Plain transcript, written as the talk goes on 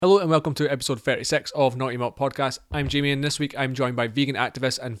Hello and welcome to episode 36 of Naughty Mop Podcast. I'm Jamie and this week I'm joined by vegan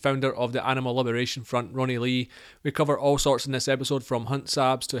activist and founder of the Animal Liberation Front, Ronnie Lee. We cover all sorts in this episode, from Hunt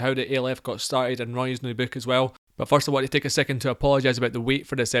Sabs to how the ALF got started and Ronnie's new book as well. But first I want to take a second to apologise about the wait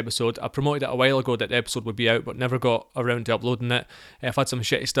for this episode. I promoted it a while ago that the episode would be out but never got around to uploading it. I've had some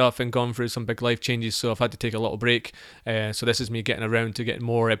shitty stuff and gone through some big life changes, so I've had to take a little break. So this is me getting around to getting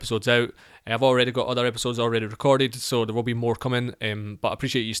more episodes out. I've already got other episodes already recorded, so there will be more coming, but I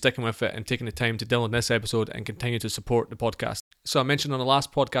appreciate you sticking with it and taking the time to download this episode and continue to support the podcast. So I mentioned on the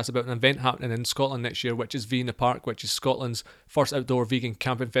last podcast about an event happening in Scotland next year, which is V in the Park, which is Scotland's first outdoor vegan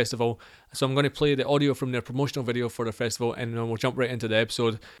camping festival. So I'm going to play the audio from their promotional video for the festival and then we'll jump right into the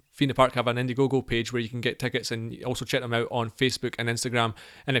episode. V in the Park have an Indiegogo page where you can get tickets, and also check them out on Facebook and Instagram.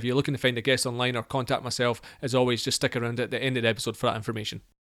 And if you're looking to find a guest online or contact myself, as always, just stick around at the end of the episode for that information.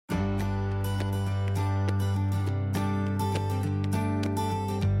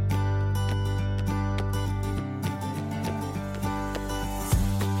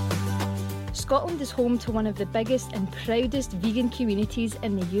 Scotland is home to one of the biggest and proudest vegan communities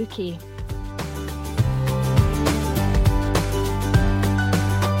in the UK.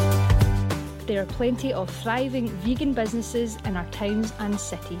 There are plenty of thriving vegan businesses in our towns and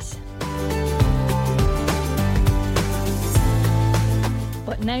cities.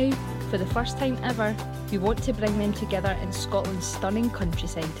 But now, for the first time ever, we want to bring them together in Scotland's stunning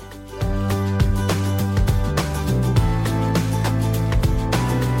countryside.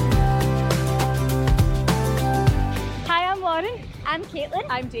 I'm Caitlin.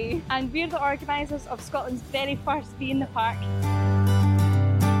 I'm Dee. And we're the organisers of Scotland's very first V in the Park.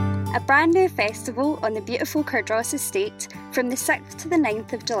 A brand new festival on the beautiful Cardross Estate from the 6th to the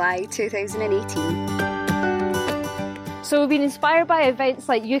 9th of July 2018. So we've been inspired by events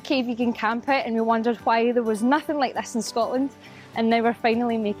like UK Vegan Camp Out, and we wondered why there was nothing like this in Scotland, and now we're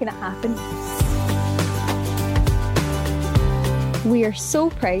finally making it happen. We are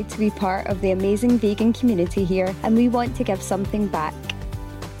so proud to be part of the amazing vegan community here, and we want to give something back.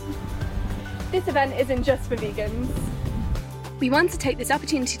 This event isn't just for vegans. We want to take this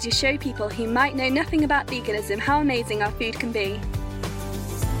opportunity to show people who might know nothing about veganism how amazing our food can be.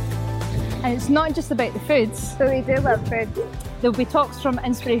 And it's not just about the foods. So we do love food. There'll be talks from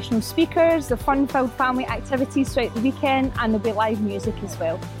inspirational speakers, the fun-filled family activities throughout the weekend, and there'll be live music as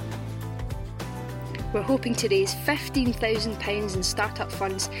well. We're hoping to raise £15,000 in start-up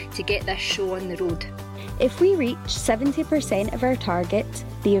funds to get this show on the road. If we reach 70% of our target,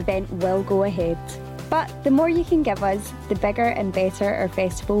 the event will go ahead. But the more you can give us, the bigger and better our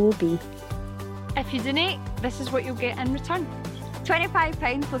festival will be. If you donate, this is what you'll get in return.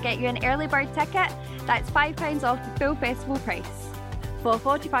 £25 will get you an early bird ticket. That's £5 off the full festival price. For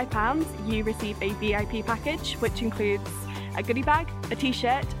 £45, you receive a VIP package, which includes a goodie bag, a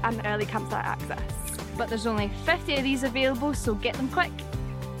t-shirt and early campsite access. But there's only 50 of these available, so get them quick.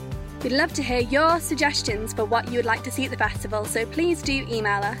 We'd love to hear your suggestions for what you would like to see at the festival, so please do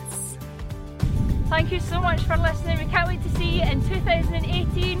email us. Thank you so much for listening. We can't wait to see you in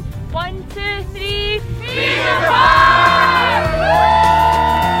 2018. 1, 2, 3, V in the Park!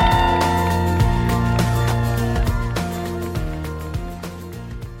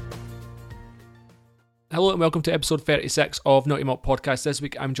 Hello and welcome to episode 36 of Naughty Mop Podcast. This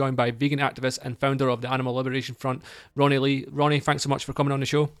week I'm joined by vegan activist and founder of the Animal Liberation Front, Ronnie Lee. Ronnie, thanks so much for coming on the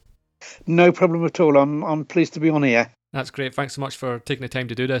show. No problem at all. I'm pleased to be on here. That's great. Thanks so much for taking the time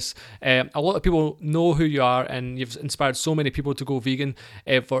to do this. A lot of people know who you are and you've inspired so many people to go vegan.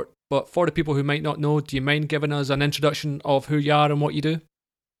 But for the people who might not know, do you mind giving us an introduction of who you are and what you do?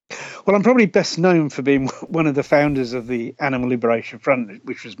 Well, I'm probably best known for being one of the founders of the Animal Liberation Front,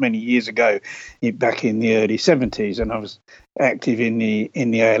 which was many years ago, back in the early 70s. And I was active in the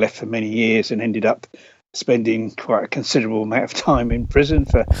ALF for many years and ended up spending quite a considerable amount of time in prison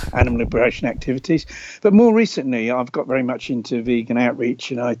for animal liberation activities. But more recently, I've got very much into vegan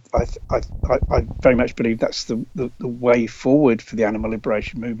outreach, and I very much believe that's the way forward for the animal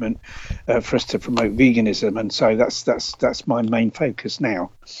liberation movement, for us to promote veganism, and so that's my main focus now.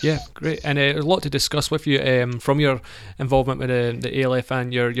 Yeah, great. And a lot to discuss with you from your involvement with the ALF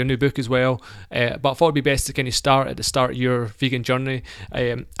and your new book as well. But I thought it'd be best to kind of start at the start of your vegan journey.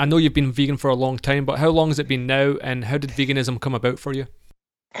 I know you've been vegan for a long time, but how long has it been now, and how did veganism come about for you?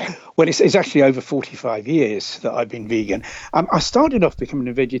 Well, it's actually over 45 years that I've been vegan. I started off becoming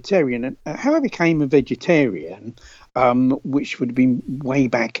a vegetarian, and how I became a vegetarian, which would have been way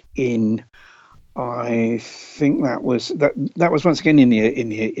back in I think that was once again in the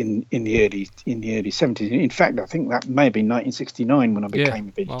early 70s. In fact, I think that may have been 1969 when I became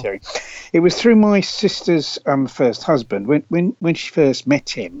a vegetarian. Wow. It was through my sister's first husband. When she first met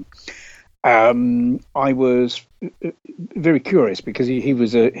him, I was very curious because he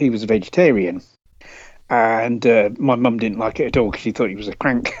was a vegetarian, and my mum didn't like it at all because she thought he was a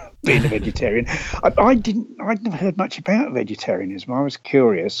crank being a vegetarian. I'd never heard much about vegetarianism. I was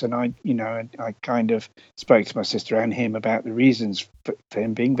curious, and I kind of spoke to my sister and him about the reasons for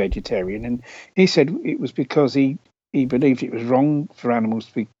him being vegetarian, and he said it was because he believed it was wrong for animals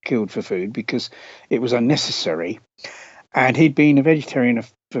to be killed for food because it was unnecessary. And he'd been a vegetarian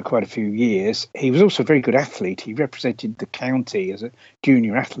for quite a few years. He was also a very good athlete. He represented the county as a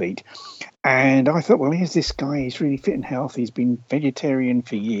junior athlete. And I thought, well, here's this guy. He's really fit and healthy. He's been vegetarian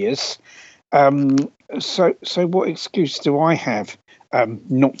for years. So what excuse do I have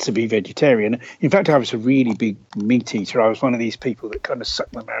not to be vegetarian? In fact, I was a really big meat eater. I was one of these people that kind of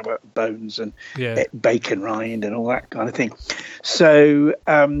sucked them out of bones and ate bacon rind and all that kind of thing. So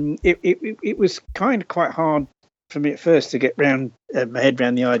it was kind of quite hard for me at first to get my head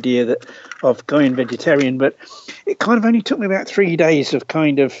around the idea of going vegetarian, but it kind of only took me about 3 days of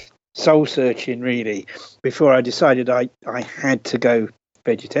kind of soul searching really before I decided I had to go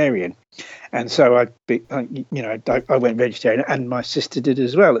vegetarian. And so I went vegetarian, and my sister did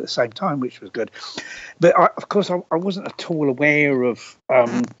as well at the same time, which was good. But of course I wasn't at all aware of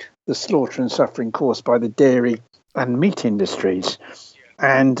the slaughter and suffering caused by the dairy and meat industries.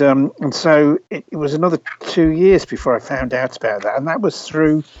 And so it was another 2 years before I found out about that, and that was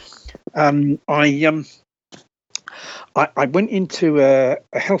through. I went into a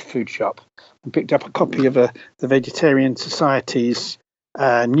health food shop and picked up a copy of the Vegetarian Society's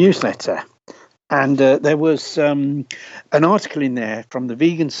newsletter, and there was an article in there from the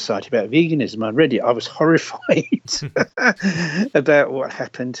Vegan Society about veganism. I read it. I was horrified about what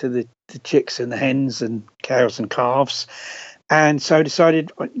happened to the chicks and the hens and cows and calves. And so I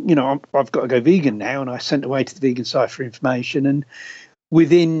decided, I've got to go vegan now, and I sent away to the Vegan Society for information. And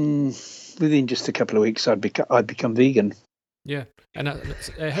within just a couple of weeks, I'd become vegan. Yeah, and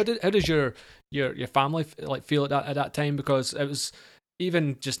how does your family feel at that time? Because it was,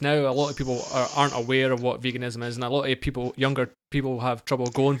 even just now, a lot of people aren't aware of what veganism is, and a lot of younger people have trouble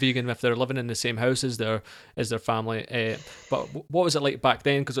going vegan if they're living in the same house as their family. But what was it like back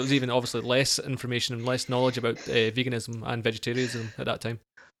then? Because it was even obviously less information and less knowledge about veganism and vegetarianism at that time.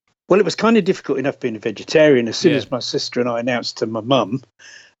 Well, it was kind of difficult enough being a vegetarian. As soon as my sister and I announced to my mum,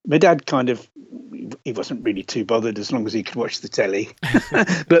 my dad he wasn't really too bothered as long as he could watch the telly.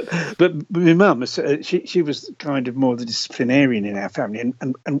 but my mum, she was kind of more the disciplinarian in our family.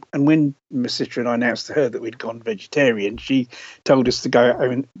 And when my sister and I announced to her that we'd gone vegetarian, she told us to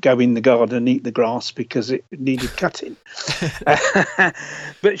go in the garden and eat the grass because it needed cutting.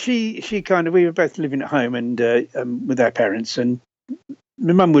 But we were both living at home and with our parents, and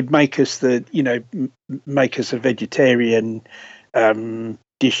my mum would make us a vegetarian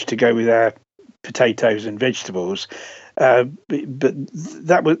dish to go with our potatoes and vegetables, but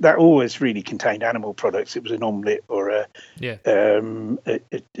that always really contained animal products. It was an omelette or a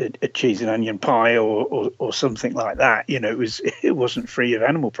cheese and onion pie or something like that. It wasn't free of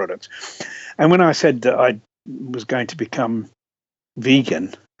animal products. And when I said that I was going to become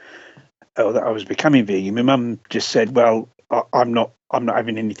vegan, or that I was becoming vegan, my mum just said, "Well, I'm not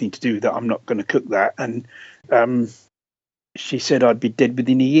having anything to do with that. I'm not going to cook that." And she said I'd be dead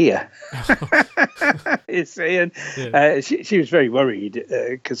within a year. You see, and she was very worried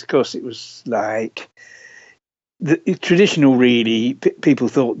because, of course, it was like the traditional. Really, people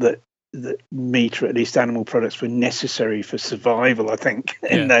thought that meat, or at least animal products, were necessary for survival. I think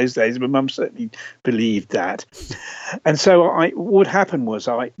in those days, my mum certainly believed that. And so, what happened was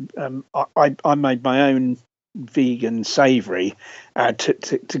I made my own vegan savoury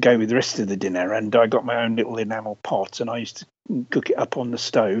to go with the rest of the dinner, and I got my own little enamel pot, and I used to cook it up on the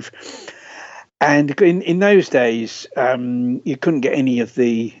stove. And in those days, you couldn't get any of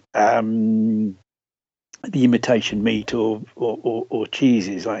the imitation meat or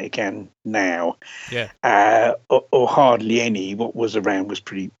cheeses like you can now. Or hardly any. What was around was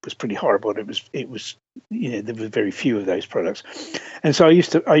pretty horrible. It was there were very few of those products, and so I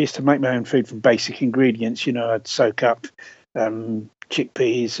used to make my own food from basic ingredients. I'd soak up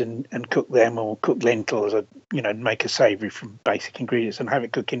chickpeas and cook them, or cook lentils. I'd make a savoury from basic ingredients and have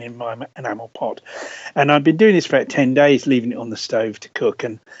it cooking in my enamel pot. And I'd been doing this for about 10 days, leaving it on the stove to cook.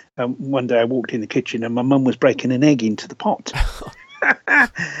 And one day I walked in the kitchen and my mum was breaking an egg into the pot.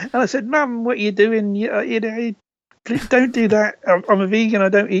 And I said, "Mum, what are you doing? Please don't do that. I'm a vegan. I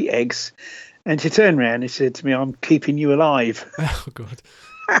don't eat eggs." And she turned around and said to me, "I'm keeping you alive." Oh God.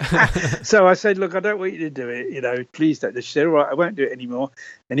 So I said, "Look, I don't want you to do it. Please don't." She said, "All right, I won't do it anymore.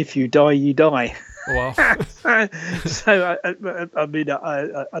 And if you die, you die." Wow. So I mean,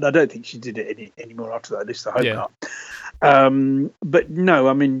 I don't think she did it anymore after that. At least I hope not. But no,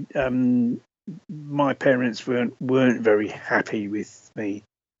 I mean, my parents weren't very happy with me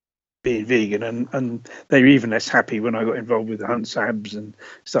being vegan, and they were even less happy when I got involved with the Hunt Sabs and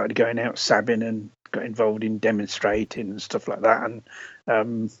started going out sabbing and got involved in demonstrating and stuff like that,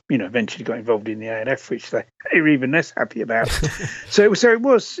 and eventually got involved in the ALF, which they were even less happy about. so it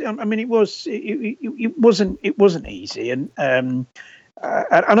was. I mean, it wasn't easy, and I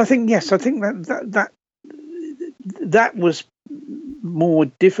think that was more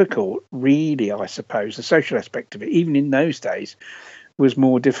difficult, really. I suppose the social aspect of it, even in those days, was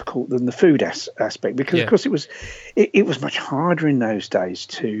more difficult than the food aspect, because of course it was much harder in those days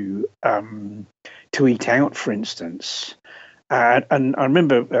to eat out, for instance. And I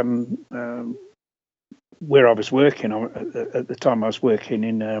remember where I was working at the time. I was working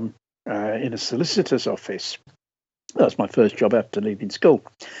in a solicitor's office. That was my first job after leaving school.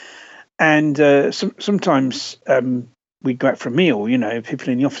 And sometimes we'd go out for a meal. People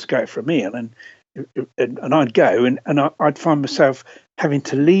in the office go out for a meal, and I'd go and I'd find myself having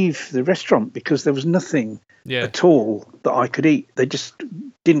to leave the restaurant because there was nothing at all that I could eat. They just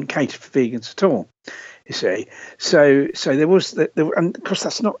didn't cater for vegans at all, you see. So there was, and of course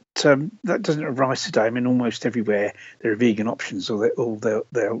that doesn't arise today. I mean, almost everywhere there are vegan options, or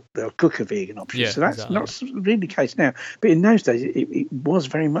they'll cook a vegan option. So that's not really the case now. But in those days, it was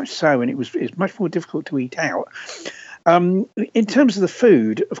very much so, and it was much more difficult to eat out. In terms of the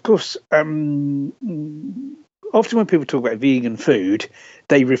food, of course, often when people talk about vegan food,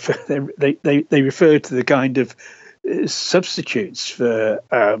 they refer to the kind of substitutes for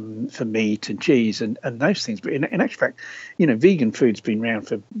meat and cheese and those things. But in actual fact, vegan food's been around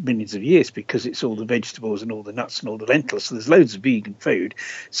for millions of years because it's all the vegetables and all the nuts and all the lentils. So there's loads of vegan food.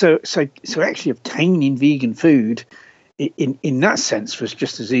 So actually obtaining vegan food in that sense was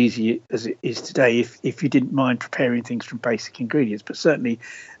just as easy as it is today if you didn't mind preparing things from basic ingredients. But certainly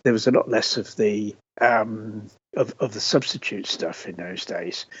there was a lot less of the of the substitute stuff in those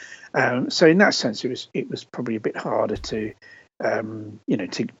days. So in that sense, it was probably a bit harder to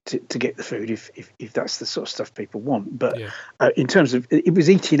get the food if that's the sort of stuff people want. But in terms of, it was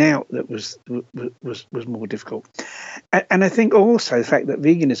eating out that was more difficult. And I think also the fact that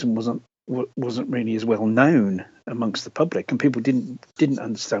veganism wasn't really as well known amongst the public, and people didn't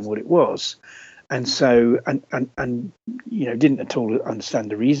understand what it was, and so and didn't at all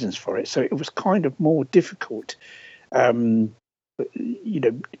understand the reasons for it. So it was kind of more difficult, in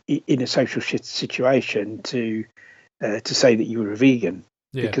a social situation to say that you were a vegan,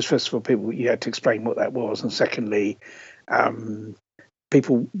 because first of all, you had to explain what that was, and secondly,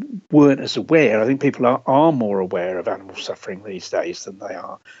 people weren't as aware. I think people are more aware of animal suffering these days than they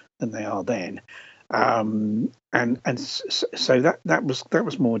are then. So that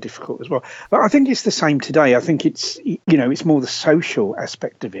was more difficult as well. But I think it's the same today. I think it's more the social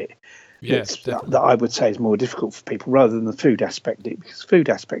aspect of it that I would say is more difficult for people rather than the food aspect of it, because the food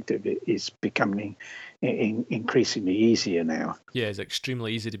aspect of it is becoming increasingly easier now. Yeah, it's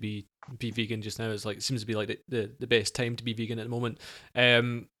extremely easy to be vegan just now. It seems to be like the best time to be vegan at the moment.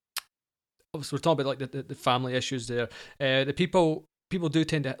 Obviously, we're talking about like the family issues there. The people do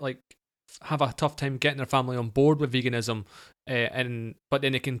tend to have a tough time getting their family on board with veganism, but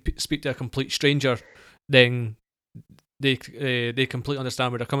then they can speak to a complete stranger, then they completely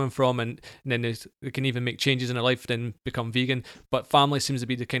understand where they're coming from, and then they can even make changes in their life, then become vegan. But family seems to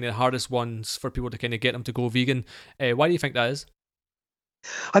be the kind of the hardest ones for people to kind of get them to go vegan. Why do you think that is?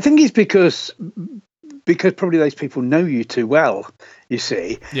 I think it's because probably those people know you too well, you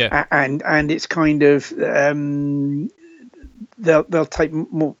see. Yeah. And it's kind of they'll take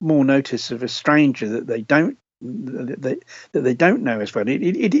more notice of a stranger that they don't know as well.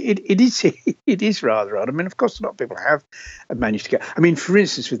 It is rather odd. I mean, of course, a lot of people have managed to get. I mean, for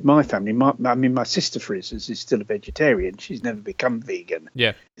instance, with my family, my sister, for instance, is still a vegetarian. She's never become vegan.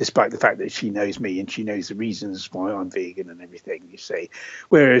 Yeah. Despite the fact that she knows me and she knows the reasons why I'm vegan and everything. You see,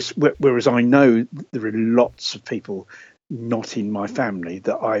 whereas I know there are lots of people not in my family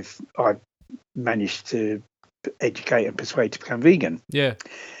that I've managed to educate and persuade to become vegan. Yeah.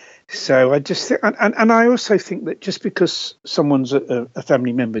 So I just think, and I also think that just because someone's a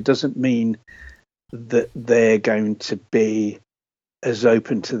family member doesn't mean that they're going to be as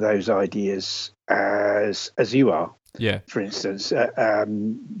open to those ideas as you are. Yeah. For instance, I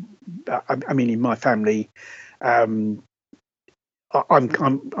mean, in my family,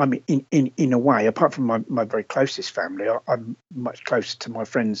 I'm in a way, apart from my very closest family, I'm much closer to my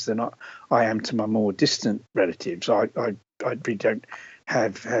friends than I am to my more distant relatives. I really don't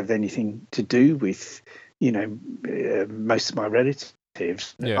have anything to do with, most of my relatives.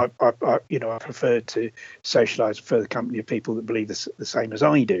 Yeah. I prefer to socialise with the company of people that believe the same as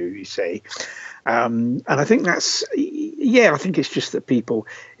I do, you see. And I think that's, I think it's just that people,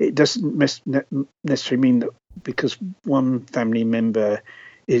 it doesn't necessarily mean that because one family member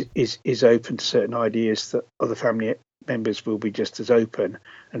is open to certain ideas, that other family members will be just as open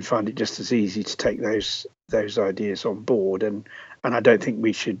and find it just as easy to take those ideas on board. And I don't think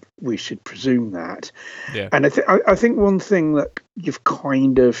we should presume that. Yeah. And I think one thing that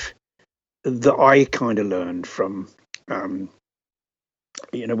I kind of learned from, when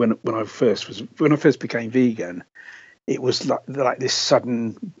I first became vegan, it was like this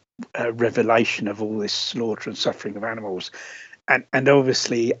sudden revelation of all this slaughter and suffering of animals, and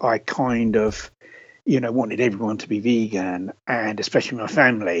obviously I kind of wanted everyone to be vegan, and especially my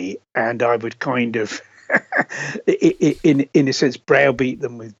family, and I would kind of in a sense browbeat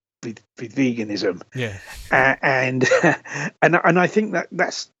them with veganism. Yeah. And I think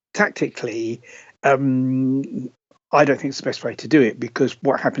that's tactically, I don't think it's the best way to do it, because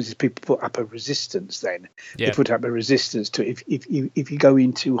what happens is people put up a resistance then. Yeah. They put up a resistance to it. If you go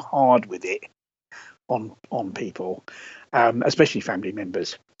in too hard with it on people, especially family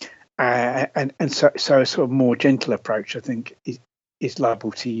members. And so a sort of more gentle approach, I think, is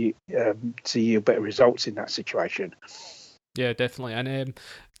liable to yield better results in that situation. Yeah, definitely. And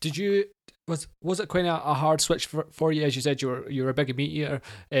was it quite a hard switch for you? As you said, you were a big meat eater.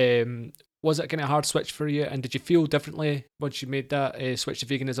 Was it kind of a hard switch for you? And did you feel differently once you made that switch to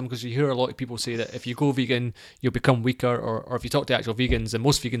veganism? Because you hear a lot of people say that if you go vegan, you'll become weaker, or if you talk to actual vegans, and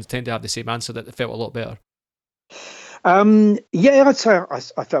most vegans tend to have the same answer, that they felt a lot better. I'd say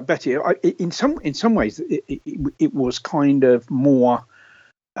I felt better. In some ways, it was kind of more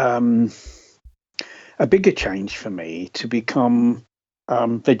a bigger change for me to become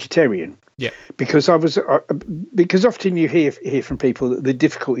vegetarian. Yeah, because because often you hear from people that the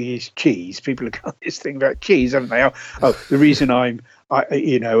difficulty is cheese. People have got this thing about cheese, haven't they? Oh, the reason I'm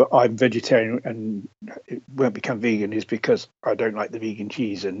vegetarian and won't become vegan is because I don't like the vegan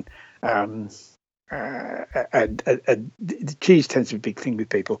cheese, and the cheese tends to be a big thing with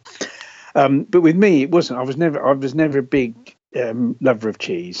people. But with me, it wasn't. I was never a big lover of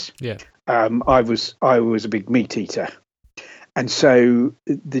cheese. Yeah. I was a big meat eater. And so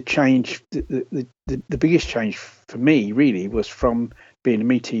the change, the biggest change for me really was from being a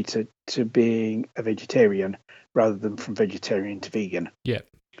meat eater to being a vegetarian, rather than from vegetarian to vegan. Yeah.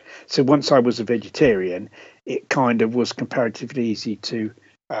 So once I was a vegetarian, it kind of was comparatively easy to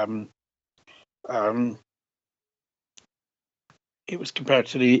it was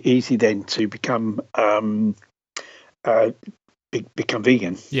comparatively easy then to become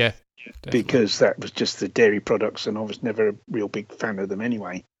vegan. Yeah. Definitely. Because that was just the dairy products, and I was never a real big fan of them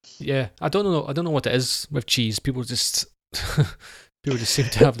anyway. Yeah, I don't know what it is with cheese. People just seem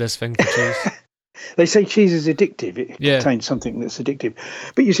to have this thing for cheese. They say cheese is addictive. It contains something that's addictive.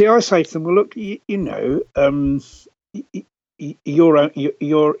 But you see, I say to them, well, look, you're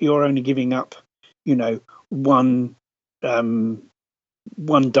only giving up,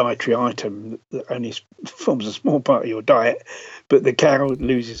 one dietary item that only forms a small part of your diet, but the cow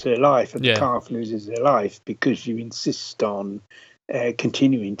loses her life and the calf loses their life because you insist on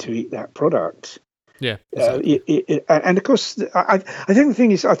continuing to eat that product. Yeah, exactly. And of course, I think the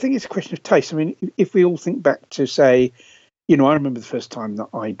thing is, I think it's a question of taste. I mean, if we all think back to, say, I remember the first time that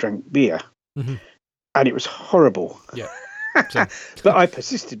I drank beer, mm-hmm. and it was horrible. Yeah. But I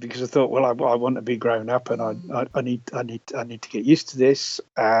persisted because I thought, well, I want to be grown up, and I need to get used to this,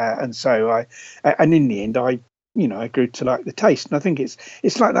 and so and in the end, I grew to like the taste, and I think it's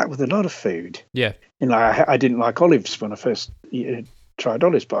like that with a lot of food. Yeah, I didn't like olives when I first tried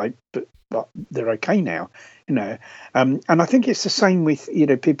olives, but they're okay now, and I think it's the same with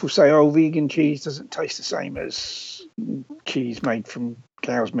people say, oh, vegan cheese doesn't taste the same as cheese made from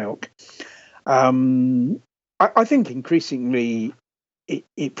cow's milk. I think increasingly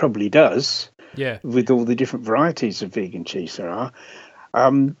it probably does. Yeah. With all the different varieties of vegan cheese there are.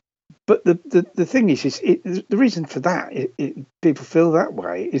 But the thing is the reason for that, people feel that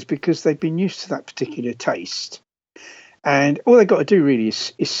way, is because they've been used to that particular taste. And all they've got to do really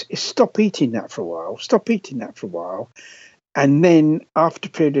is stop eating that for a while. And then after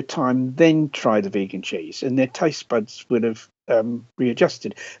a period of time, then try the vegan cheese. And their taste buds would have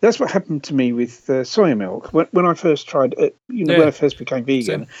readjusted. That's what happened to me with soya milk. When I first tried, when I first became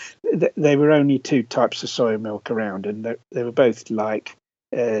vegan, there were only two types of soya milk around, and they were both like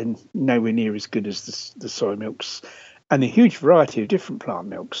nowhere near as good as the soy milks, and a huge variety of different plant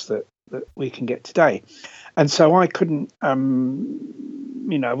milks that we can get today. And so I couldn't,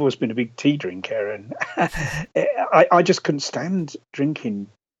 I've always been a big tea drinker, and I just couldn't stand drinking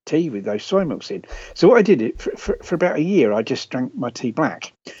tea with those soy milks in. So what I did for about a year, I just drank my tea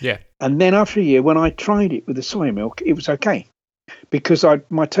black. Yeah. And then after a year, when I tried it with the soy milk, it was okay, because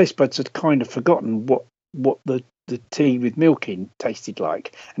my taste buds had kind of forgotten what the tea with milk in tasted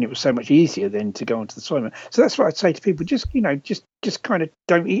like, and it was so much easier then to go onto the soy milk. So that's what I'd say to people: just kind of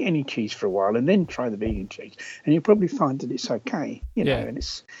don't eat any cheese for a while, and then try the vegan cheese, and you'll probably find that it's okay. And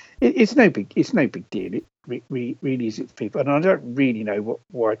it's no big deal. It really is it people, and I don't really know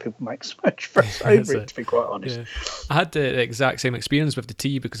why people make so much fuss over it. To be quite honest, I had the exact same experience with the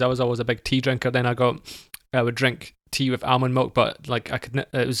tea, because I was always a big tea drinker. Then I would drink tea with almond milk, but like it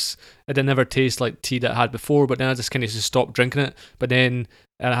didn't never taste like tea that I had before. But then I just kind of just stopped drinking it. But then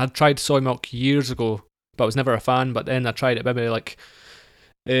I had tried soy milk years ago, but I was never a fan. But then I tried it maybe like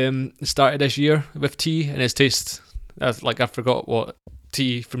started this year with tea, and its taste, I forgot what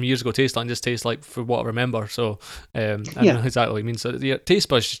tea from years ago tastes like, and just tastes like for what I remember. So I don't know exactly what it means. So your taste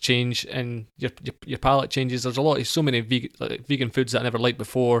buds change, and your palate changes. There's so many vegan foods that I never liked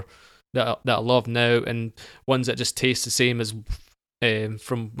before that I love now, and ones that just taste the same as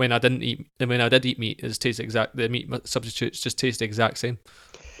from when I didn't eat, and when I did eat meat, the meat substitutes just taste the exact same.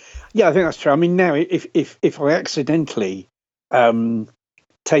 Yeah, I think that's true. I mean, now if I accidentally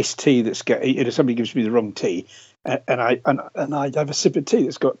taste tea that's somebody gives me the wrong tea, and I have a sip of tea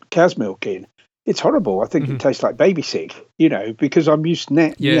that's got cow's milk in, it's horrible. I think it tastes like baby sick, because I'm used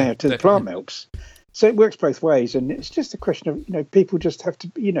now to definitely. The plant milks. So it works both ways, and it's just a question of people just have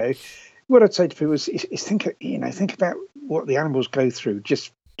to what I'd say to people is think about what the animals go through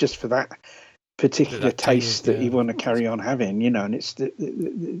just for that particular taste that you want to carry on having, and it's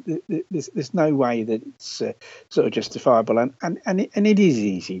there's no way that it's sort of justifiable, and it is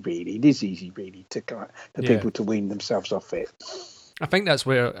easy really to for people to wean themselves off it. I think that's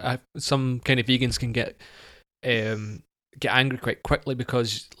where some kind of vegans can get angry quite quickly,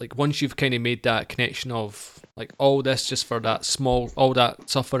 because like once you've kind of made that connection of like all this just for all that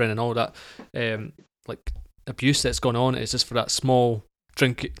suffering and all that like abuse that's gone on, it's just for that small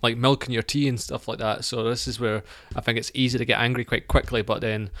drink, like milk in your tea and stuff like that. So this is where I think it's easy to get angry quite quickly, but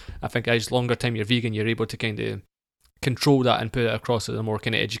then I think as longer time you're vegan, you're able to kind of control that and put it across in a more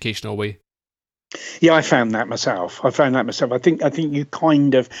kind of educational way. Yeah, I found that myself. I think you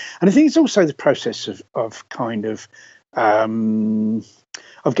kind of, and I think it's also the process of kind of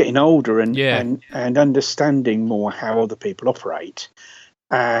getting older and understanding more how other people operate,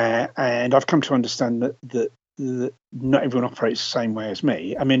 and I've come to understand that not everyone operates the same way as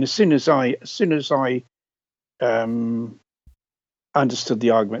me. I mean, as soon as I understood the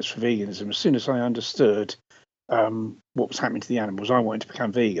arguments for veganism, as soon as I understood what was happening to the animals, I wanted to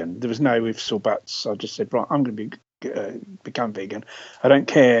become vegan. There was no ifs or buts. I just said, right, I'm going to become vegan. I don't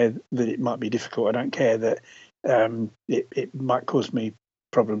care that it might be difficult. I don't care that it might cause me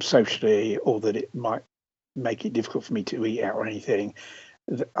problems socially, or that it might make it difficult for me to eat out or anything.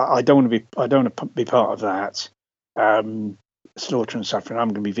 I don't want to be part of that slaughter and suffering. I'm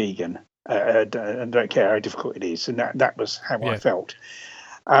going to be vegan and don't care how difficult it is. And that was how I felt.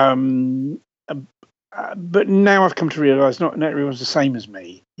 But now I've come to realise not everyone's the same as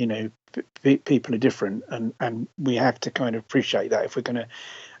me. People are different, and we have to kind of appreciate that. If we're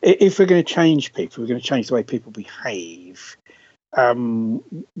going to change people, we're going to change the way people behave.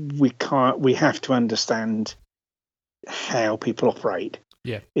 We have to understand how people operate.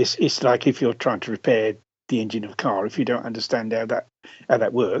 Yeah, it's like if you're trying to repair the engine of a car, if you don't understand how that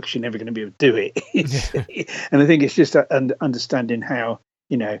works, you're never going to be able to do it. And I think it's just understanding how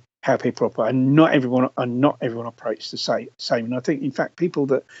people operate, and not everyone operates the same. And I think, in fact, people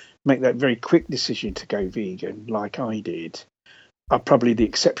that make that very quick decision to go vegan, like I did, are probably the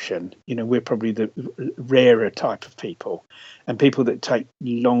exception. We're probably the rarer type of people, and people that take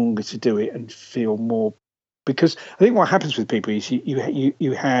longer to do it and feel more. Because I think what happens with people is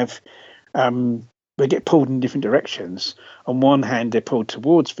you have they get pulled in different directions. On one hand, they're pulled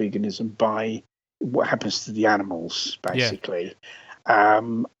towards veganism by what happens to the animals, basically. Yeah.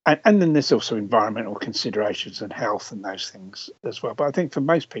 And then there's also environmental considerations and health and those things as well. But I think for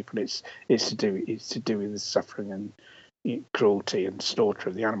most people, it's to do with the suffering and cruelty and slaughter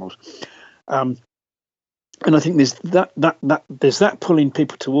of the animals. And I think there's that pulling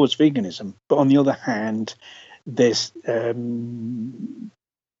people towards veganism. But on the other hand, there's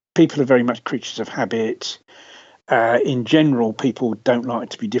people are very much creatures of habit. In general, people don't like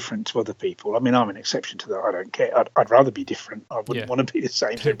to be different to other people. I mean, I'm an exception to that. I don't care. I'd rather be different. I wouldn't want to be the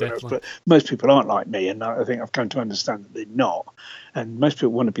same as everyone else. But most people aren't like me, and I think I've come to understand that they're not. And most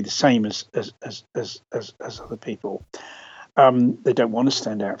people want to be the same as other people. They don't want to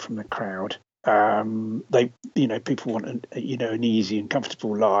stand out from the crowd. People want an easy and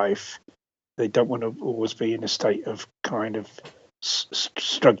comfortable life. They don't want to always be in a state of kind of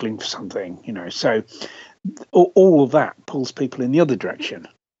struggling for something. So all of that pulls people in the other direction.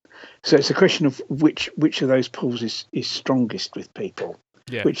 So it's a question of which of those pulls is strongest with people.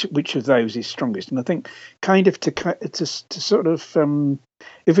 Yeah. Which of those is strongest? And I think kind of to sort of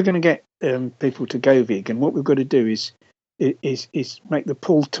if we're going to get people to go vegan, what we've got to do is make the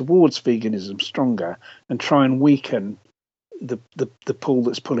pull towards veganism stronger and try and weaken the pull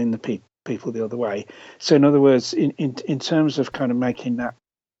that's pulling the people the other way. So in other words, in terms of kind of making that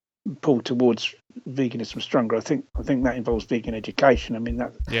pull towards veganism stronger, I think that involves vegan education. I mean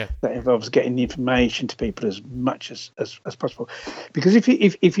that involves getting the information to people as much as possible. Because if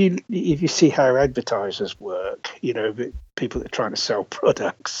you see how advertisers work, people that are trying to sell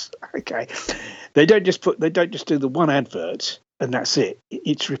products, okay, they don't just do the one advert and that's it.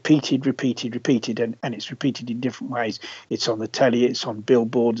 It's repeated, and it's repeated in different ways. It's on the telly, it's on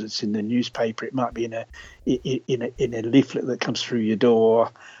billboards, it's in the newspaper, it might be in a leaflet that comes through your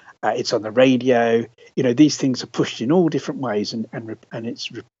door. It's on the radio. These things are pushed in all different ways, and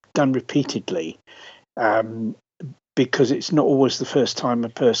it's done repeatedly, because it's not always the first time a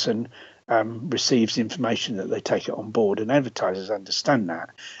person receives information that they take it on board, and advertisers understand that.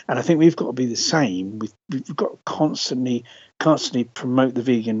 And I think we've got to be the same. We've got to constantly promote the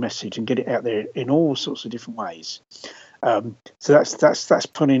vegan message and get it out there in all sorts of different ways. So that's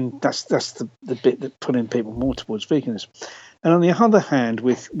the bit that pulling people more towards veganism. And on the other hand,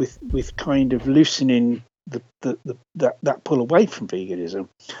 with kind of loosening that pull away from veganism,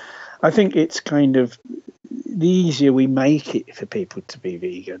 I think it's kind of the easier we make it for people to be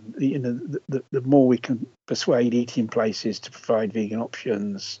vegan. The more we can persuade eating places to provide vegan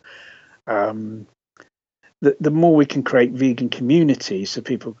options, the more we can create vegan communities so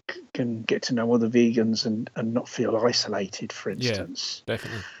people can get to know other vegans and not feel isolated, for instance. Yeah,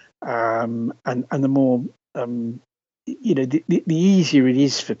 definitely. And the more the easier it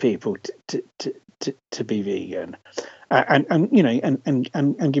is for people to be vegan,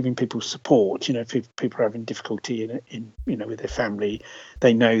 and giving people support. If people are having difficulty in with their family,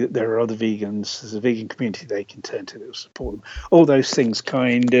 they know that there are other vegans. There's a vegan community they can turn to that will support them. All those things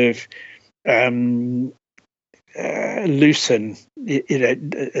kind of loosen,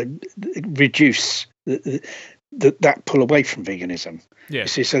 reduce that pull away from veganism. Yeah.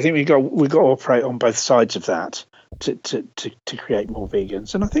 So I think we've got to operate on both sides of that to create more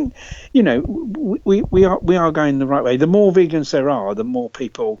vegans. And I think we are going the right way. The more vegans there are, the more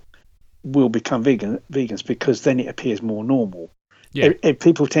people will become vegans, because then it appears more normal. Yeah.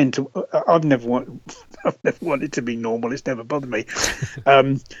 People tend to. I've never wanted to be normal. It's never bothered me.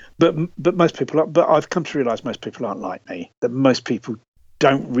 But most people. But I've come to realise most people aren't like me. That most people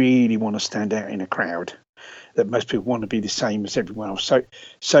don't really want to stand out in a crowd. That most people want to be the same as everyone else.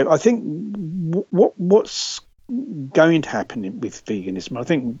 So I think what's going to happen with veganism, I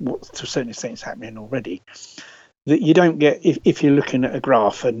think what to a certain extent is happening already, that you don't get, if you're looking at a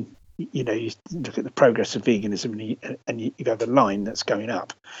graph and you look at the progress of veganism and you have a line that's going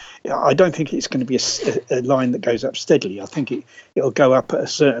up, I don't think it's going to be a line that goes up steadily. I think it'll go up at a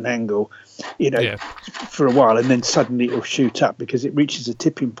certain angle, for a while, and then suddenly it'll shoot up because it reaches a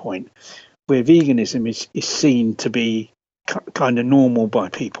tipping point where veganism is seen to be kind of normal by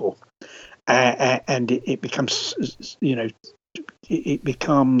people, and it becomes, it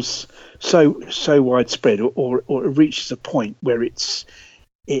becomes so widespread, or it reaches a point where it's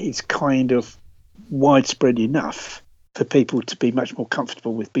kind of widespread enough for people to be much more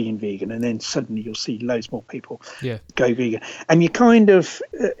comfortable with being vegan, and then suddenly you'll see loads more people go vegan, and you kind of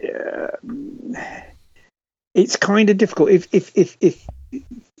it's kind of difficult if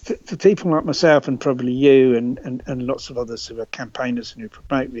for people like myself and probably you and lots of others who are campaigners and who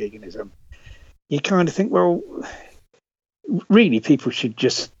promote veganism, you kind of think, well, really people should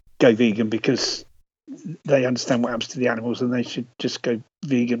just go vegan because they understand what happens to the animals and they should just go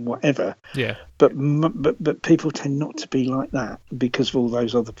vegan whatever. Yeah. But people tend not to be like that because of all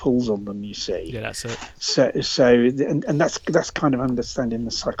those other pulls on them, you see. Yeah, that's it. So and that's kind of understanding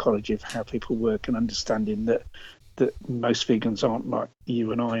the psychology of how people work and understanding that most vegans aren't like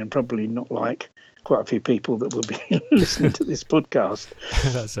you and I, and probably not like quite a few people that will be listening to this podcast.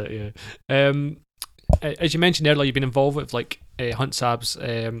 That's it, yeah. as you mentioned earlier, you've been involved with like hunt sabs.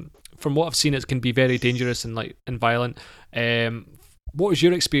 From what I've seen, it can be very dangerous and violent. What was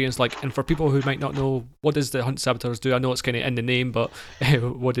your experience like? And for people who might not know, what does the hunt saboteurs do? I know it's kind of in the name, but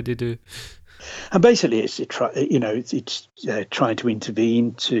what did they do? And basically, it's trying to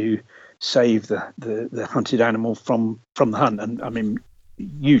intervene to save the hunted animal from the hunt. And I mean,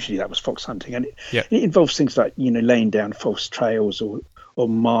 usually that was fox hunting, and it involves things like laying down false trails or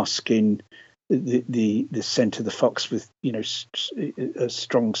masking the scent of the fox with a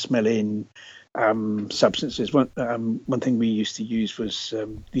strong smelling substances. One thing we used to use was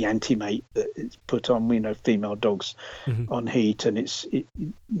the anti-mate that is put on female dogs on heat, and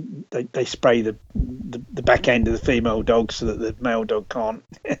they spray the back end of the female dog so that the male dog can't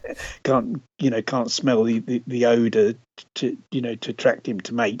smell the odor to attract him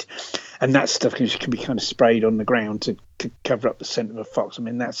to mate, and that stuff can be kind of sprayed on the ground to cover up the scent of a fox. I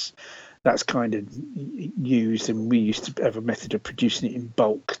mean, that's kind of used, and we used to have a method of producing it in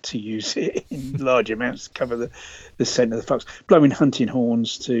bulk to use it in large amounts to cover the scent of the fox. Blowing hunting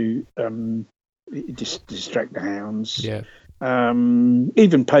horns to distract the hounds. Yeah.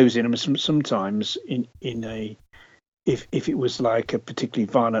 Even posing them sometimes if it was like a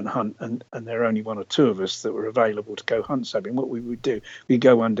particularly violent hunt and there are only one or two of us that were available to go hunt sabbing, what we would do, we'd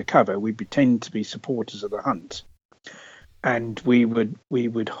go undercover, we'd pretend to be supporters of the hunt. And we would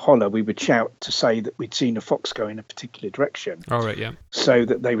holler, we would shout to say that we'd seen a fox go in a particular direction. All right, yeah. So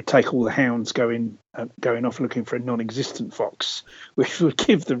that they would take all the hounds going off looking for a non-existent fox, which would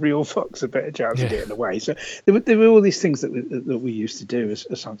give the real fox a better chance of getting away. So there were all these things that we used to do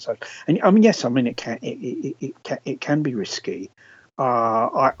as hunt sabs. And I mean, yes, I mean it can be risky.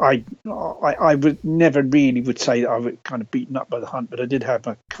 I would never really would say that I was kind of beaten up by the hunt, but I did have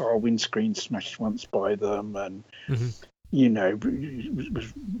my car windscreen smashed once by them, and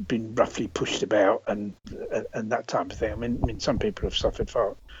was been roughly pushed about and that type of thing. I mean, some people have suffered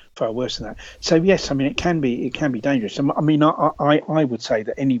far worse than that. So yes, I mean it can be dangerous. I mean, I would say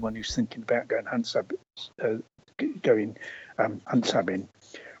that anyone who's thinking about going hunt sabbing,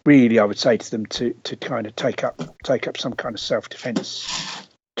 really, I would say to them to kind of take up some kind of self-defense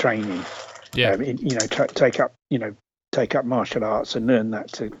training. Yeah. Take up martial arts and learn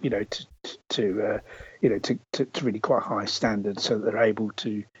that to really quite high standards, so that they're able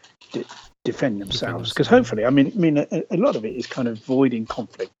to defend themselves. Because hopefully, I mean, a lot of it is kind of avoiding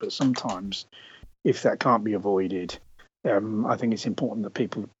conflict, but sometimes if that can't be avoided, I think it's important that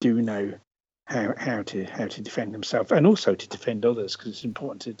people do know how to defend themselves, and also to defend others, because it's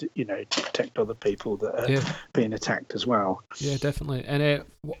important to protect other people that are being attacked as well. Yeah, definitely. And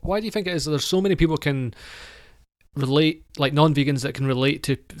why do you think it is there's so many people can relate, like non-vegans that can relate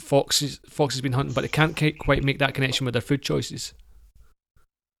to foxes being hunted, but they can't quite make that connection with their food choices?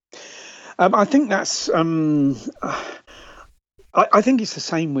 I think that's I think it's the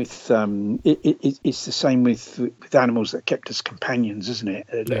same with it's the same with animals that kept as companions, isn't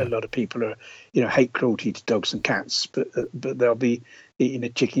it? A lot of people are hate cruelty to dogs and cats, but they'll be eating a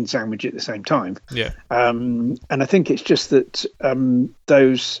chicken sandwich at the same time. Yeah. And I think it's just that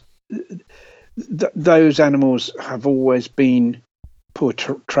those animals have always been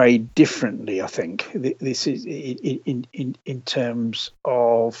portrayed differently. I think this is in terms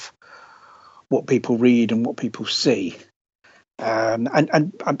of what people read and what people see. And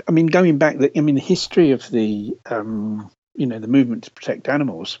I mean, going back, the history of the the movement to protect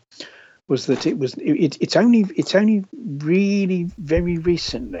animals was that it's only really very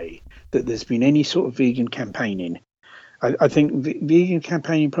recently that there's been any sort of vegan campaigning. I think vegan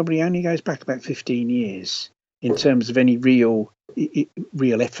campaigning probably only goes back about 15 years in terms of any real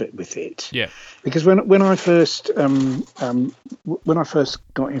effort with it. Yeah. Because when I first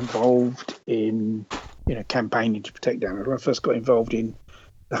got involved in campaigning to protect animals, when I first got involved in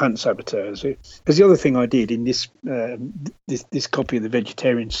the hunt saboteurs, because the other thing I did in this copy of the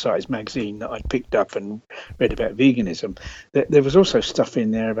Vegetarian Society's magazine that I picked up and read about veganism, there was also stuff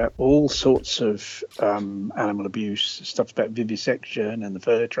in there about all sorts of animal abuse, stuff about vivisection and the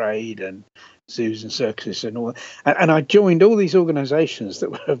fur trade and zoos and circuses and all that. And I joined all these organisations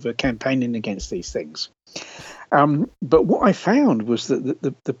that were campaigning against these things. But what I found was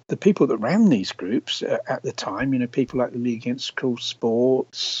that the people that ran these groups at the time, people like the League Against Cruel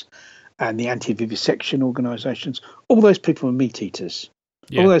Sports and the anti-vivisection organisations, all those people were meat eaters.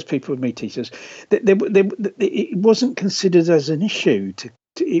 Yeah. All those people were meat eaters. It wasn't considered as an issue.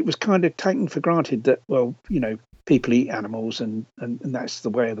 It was kind of taken for granted that, well, people eat animals and that's the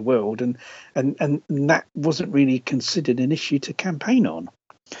way of the world, and that wasn't really considered an issue to campaign on.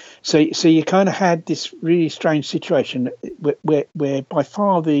 So you kind of had this really strange situation where by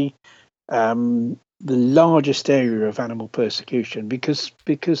far the largest area of animal persecution because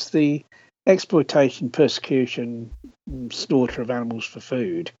the exploitation, persecution, slaughter of animals for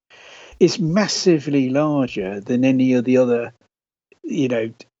food is massively larger than any of the other,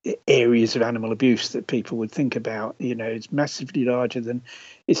 areas of animal abuse that people would think about. It's massively larger than,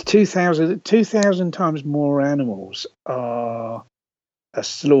 it's 2,000 times more animals are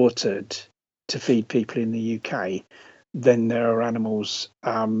slaughtered to feed people in the UK than there are animals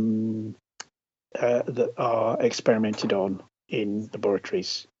that are experimented on in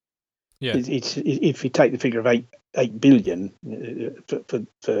laboratories. Yeah. It's if you take the figure of 8 billion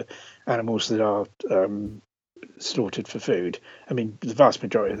for animals that are slaughtered for food. I mean, the vast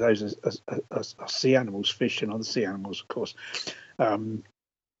majority of those are sea animals, fish, and other sea animals, of course. I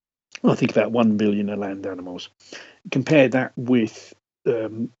think about 1 billion are land animals. Compare that with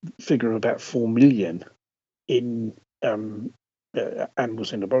figure of about 4 million in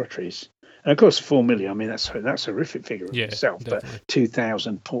animals in laboratories. And of course, 4 million. I mean, that's a horrific figure in itself. Definitely. But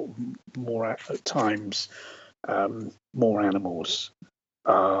 2,000 more times more animals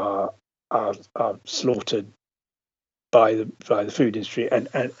are slaughtered by the food industry,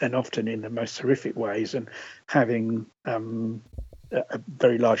 and often in the most horrific ways, and having a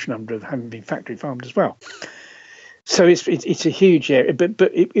very large number of having been factory farmed as well. So it's a huge area, but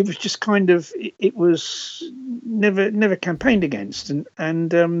it was just kind of, it was never campaigned against, and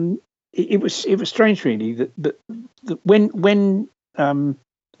it was strange really that when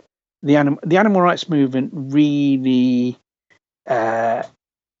the animal rights movement really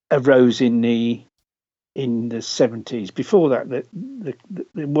arose in the 70s. Before that,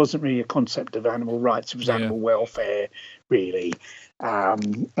 there wasn't really a concept of animal rights. It was animal welfare, really.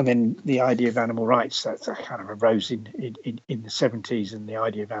 And then the idea of animal rights that kind of arose in the 70s, and the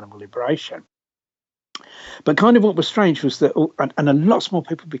idea of animal liberation. But kind of what was strange was that, and a lot more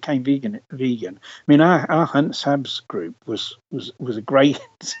people became vegan. I mean, our Hunt Sabs group was a great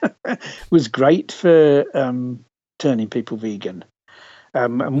was great for turning people vegan.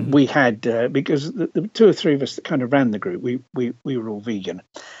 And we had because the two or three of us that kind of ran the group, we were all vegan,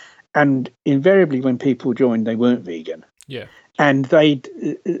 and invariably when people joined, they weren't vegan. Yeah. And they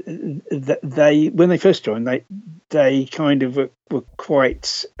when they first joined, they kind of were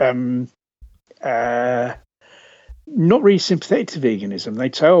quite not really sympathetic to veganism.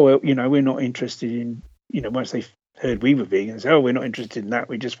 They'd say, "Oh, well, we're not interested in," once they heard we were vegan, they say, "Oh, we're not interested in that.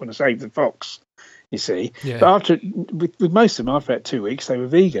 We just want to save the fox." You see, but with most of them, after about 2 weeks, they were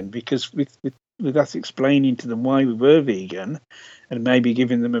vegan, because with us explaining to them why we were vegan, and maybe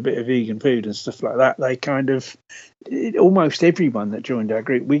giving them a bit of vegan food and stuff like that, they kind of, almost everyone that joined our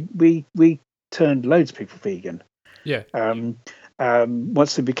group, we turned loads of people vegan. Yeah.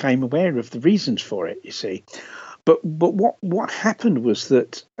 Once they became aware of the reasons for it, you see. But what happened was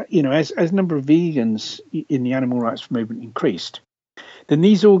that, as a number of vegans in the animal rights movement increased, then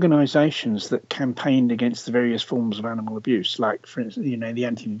these organisations that campaigned against the various forms of animal abuse, like, for instance, the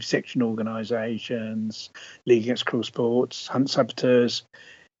anti-vivisection organisations, League Against Cruel Sports, Hunt Saboteurs,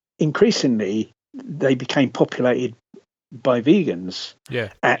 increasingly they became populated by vegans. Yeah.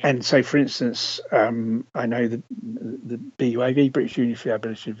 And so, for instance, I know the BUAV, British Union for the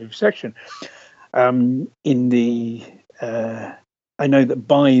Abolition of Vivisection, I know that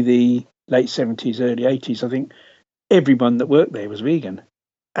by the late 70s, early 80s, I think everyone that worked there was vegan,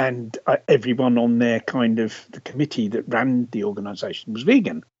 and everyone on their kind of the committee that ran the organisation was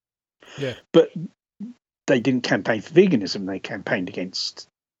vegan. Yeah. But they didn't campaign for veganism; they campaigned against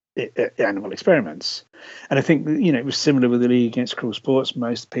animal experiments. And I think it was similar with the League Against Cruel Sports.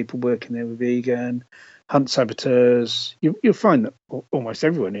 Most people working there were vegan. Hunt Saboteurs, you'll find that almost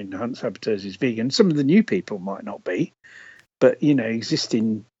everyone in Hunt Saboteurs is vegan. Some of the new people might not be, but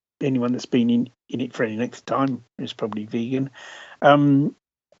existing. Anyone that's been in it for any length of time is probably vegan, but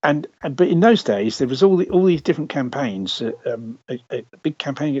in those days there was all these different campaigns. A big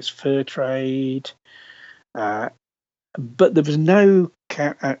campaign against fur trade, but there was no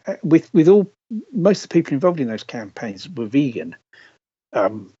with all most of the people involved in those campaigns were vegan.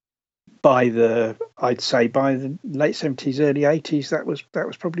 By the late 70s, early 80s, that was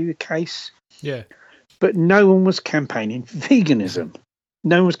probably the case. Yeah, but no one was campaigning for veganism.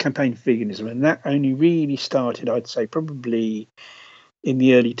 No one was campaigning for veganism, and that only really started, I'd say, probably in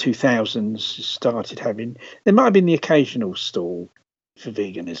the early 2000s. Started having, there might have been the occasional stall for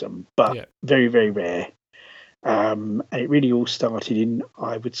veganism, but very, very rare. And it really all started in,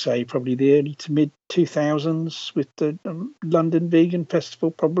 I would say, probably the early to mid 2000s with the London Vegan Festival.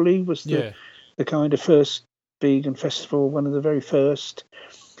 Probably was the kind of first vegan festival, one of the very first.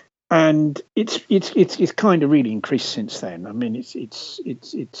 And it's kind of really increased since then. I mean, it's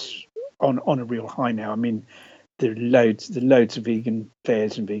on a real high now. I mean, there are loads of vegan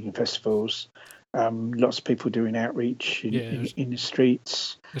fairs and vegan festivals. Lots of people doing outreach in the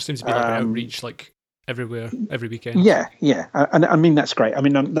streets. There seems to be like an outreach like everywhere, every weekend. Yeah, and I mean that's great. I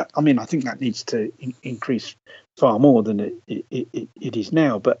mean, I think that needs to increase far more than it is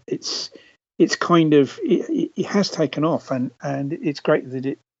now. But it's kind of it has taken off, and it's great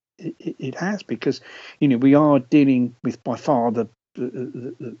that it has, because we are dealing with by far the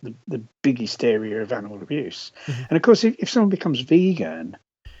biggest area of animal abuse. Mm-hmm. And of course, if someone becomes vegan,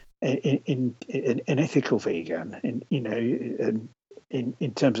 an ethical vegan, in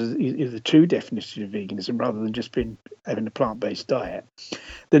terms of the true definition of veganism, rather than just having a plant-based diet,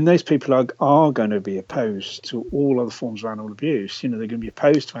 then those people are going to be opposed to all other forms of animal abuse. They're going to be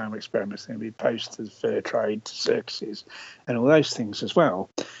opposed to animal experiments. They're going to be opposed to the fur trade, to circuses, and all those things as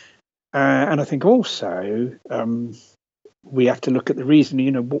well. And I think also we have to look at the reason.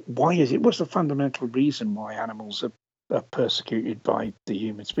 Why is it? What's the fundamental reason why animals are persecuted by the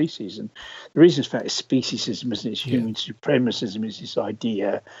human species? And the reason for that is speciesism, isn't it? It's human supremacism. Is this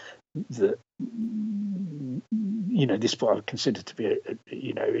idea that this is what I would consider to be an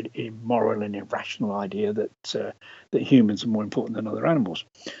immoral and irrational idea that humans are more important than other animals.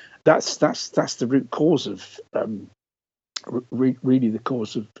 That's the root cause of really the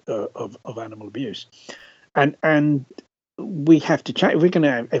cause of animal abuse, and we have to change. If we're going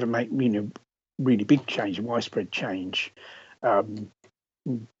to ever make really big change, widespread change,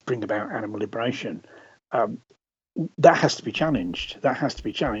 bring about animal liberation, that has to be challenged.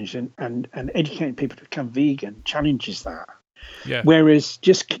 And educating people to become vegan challenges that. Yeah. Whereas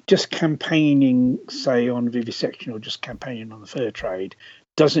just campaigning, say, on vivisection or just campaigning on the fur trade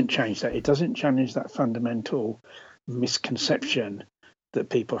doesn't change that. It doesn't challenge that fundamental misconception that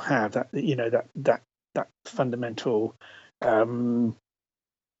people have, that fundamental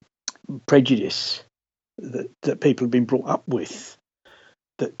prejudice that people have been brought up with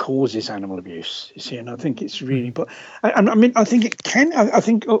that causes animal abuse. You see, and I think it's really. But I mean, I think it can. I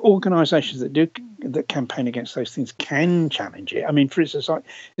think organisations that campaign against those things can challenge it. I mean, for instance,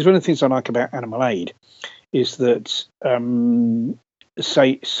 it's one of the things I like about Animal Aid is that,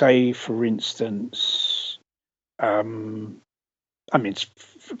 say for instance, I mean,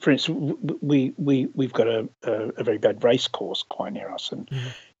 for instance, we've got a very bad race course quite near us, and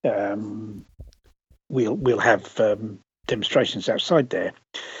we'll have demonstrations outside there.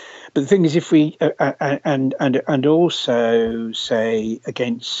 But the thing is, if we and also say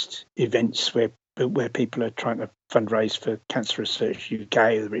against events where people are trying to fundraise for Cancer Research UK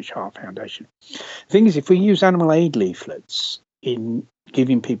or the Rich Heart Foundation, the thing is, if we use animal aid leaflets in give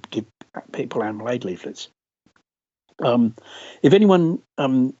people animal aid leaflets, if anyone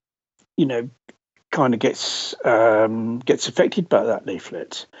kind of gets affected by that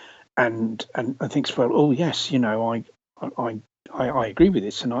leaflet and thinks, well, oh yes, I agree with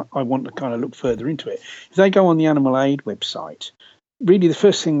this, and I want to kind of look further into it. If they go on the Animal Aid website, really the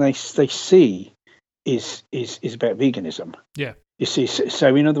first thing they see is about veganism. Yeah. You see,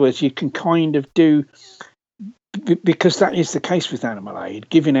 so in other words, you can kind of do, because that is the case with Animal Aid.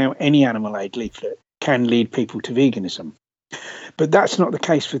 Giving out any Animal Aid leaflet can lead people to veganism, but that's not the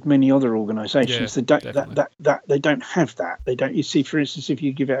case with many other organisations. They don't they don't have that. They don't. You see, for instance, if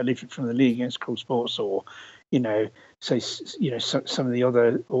you give out a leaflet from the League Against Cruel Sports, or some of the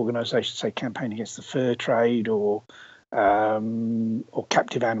other organisations, say campaign against the fur trade or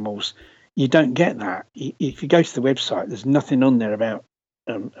captive animals, you don't get that. If you go to the website, there's nothing on there about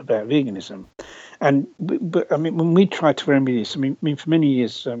veganism. But I mean, when we tried to remedy this, I mean, for many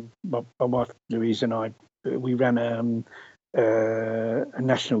years, my wife Louise and I, we ran a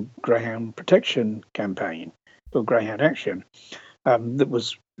national greyhound protection campaign, or Greyhound Action, that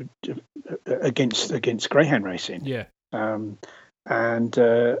was against greyhound racing. Yeah. And on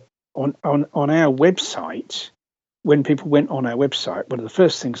our website, when people went on our website, one of the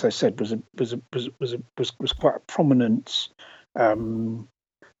first things they said was quite a prominent,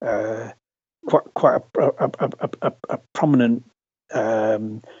 quite a prominent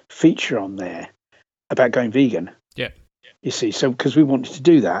feature on there about going vegan. Yeah. You see, so because we wanted to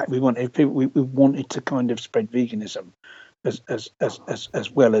do that, we wanted to kind of spread veganism as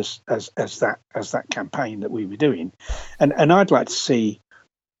well as that campaign that we were doing, and I'd like to see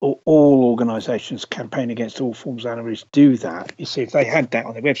all organisations campaign against all forms of animal abuse do that. You see, if they had that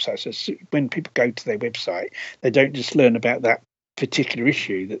on their website, so when people go to their website, they don't just learn about that particular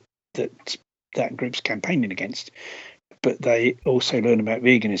issue that group's campaigning against, but they also learn about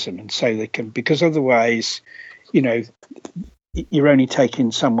veganism, and so they can, because otherwise, you're only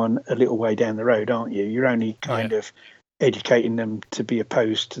taking someone a little way down the road, aren't you? You're only kind of educating them to be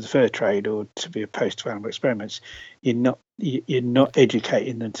opposed to the fur trade or to be opposed to animal experiments. You're not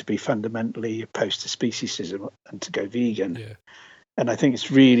educating them to be fundamentally opposed to speciesism and to go vegan. Yeah. And I think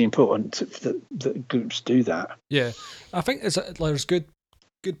it's really important that groups do that. Yeah, I think there's good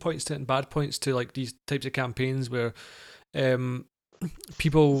points to it and bad points to like these types of campaigns where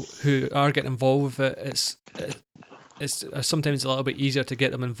people who are getting involved with it, it's sometimes a little bit easier to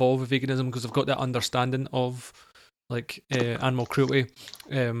get them involved with veganism because they've got that understanding of like animal cruelty,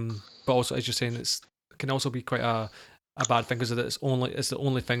 but also, as you're saying, it can also be quite a bad thing because it's the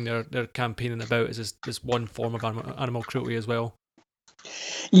only thing they're campaigning about is this one form of animal cruelty as well.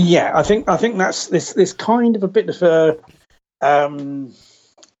 Yeah, I think that's this kind of a bit of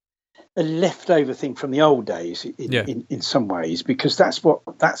a leftover thing from the old days in some ways, because that's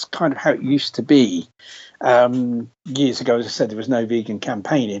kind of how it used to be. Years ago, as I said, there was no vegan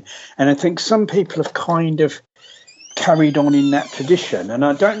campaigning, and I think some people have kind of carried on in that tradition, and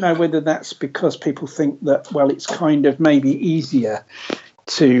I don't know whether that's because people think that, well, it's kind of maybe easier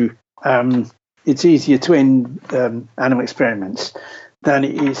to end animal experiments than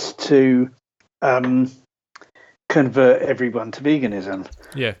it is to convert everyone to veganism.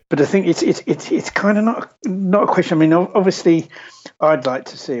 Yeah, but I think it's kind of not a question. I mean, obviously, I'd like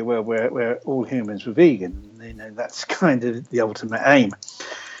to see a world where all humans were vegan. You know, that's kind of the ultimate aim.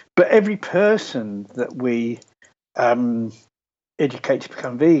 But every person that we educate to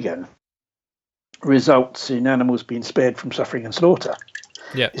become vegan results in animals being spared from suffering and slaughter.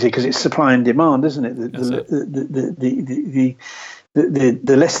 Yeah, you see, because it's supply and demand, isn't it?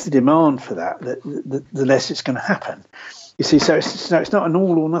 The less the demand for that, the less it's going to happen. You see, so it's not an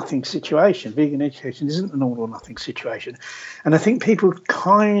all or nothing situation. Vegan education isn't an all or nothing situation, and I think people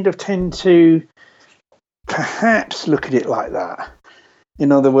kind of tend to perhaps look at it like that.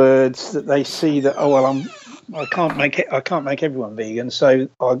 In other words, that they see that, oh well, I can't make everyone vegan, so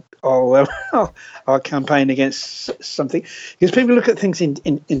I'll campaign against something. Because people look at things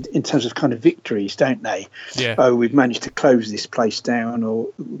in terms of kind of victories, don't they? Yeah. Oh, we've managed to close this place down, or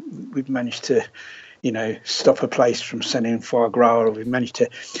we've managed to, stop a place from selling foie gras, or we've managed to,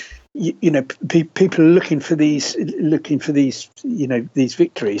 people are looking for these, these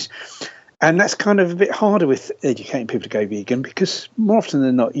victories. And that's kind of a bit harder with educating people to go vegan, because more often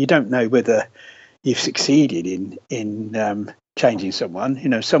than not, you don't know whether you've succeeded in changing someone.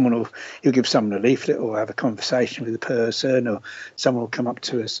 You'll give someone a leaflet or have a conversation with a person, or someone will come up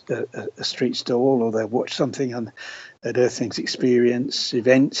to a street stall, or they'll watch something on an Earth Things Experience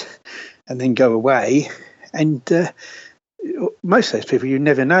event and then go away. And most of those people, you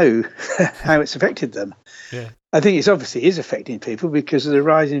never know how it's affected them. Yeah. I think it's obviously is affecting people because of the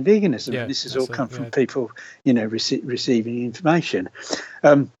rise in veganism. Yeah, this has all come from people, receiving information.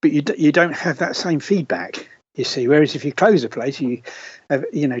 But you don't have that same feedback, you see. Whereas if you close a place, you have,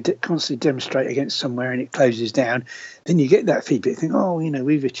 constantly demonstrate against somewhere and it closes down, then you get that feedback. You think, oh,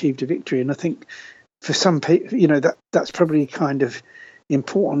 we've achieved a victory. And I think for some people, that's probably kind of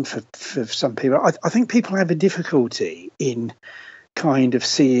important for some people. I think people have a difficulty in kind of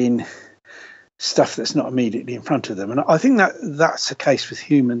seeing stuff that's not immediately in front of them, and I think that's the case with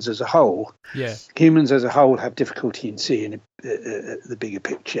humans as a whole. Yeah, humans as a whole have difficulty in seeing the bigger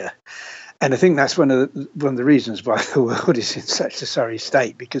picture, and I think that's one of the reasons why the world is in such a sorry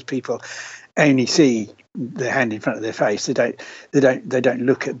state, because people only see their hand in front of their face. They don't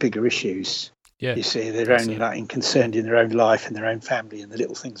look at bigger issues. Yeah, you see, they're only concerned in their own life and their own family and the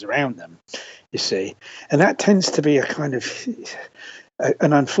little things around them. You see, and that tends to be a kind of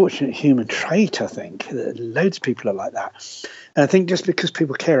an unfortunate human trait, I think. Loads of people are like that. And I think just because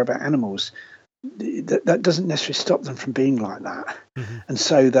people care about animals, that doesn't necessarily stop them from being like that. Mm-hmm. And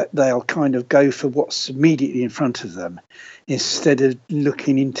so that they'll kind of go for what's immediately in front of them instead of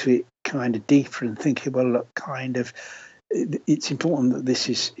looking into it kind of deeper and thinking, well, look, kind of, it's important that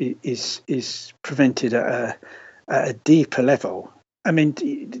this is prevented at a deeper level. I mean,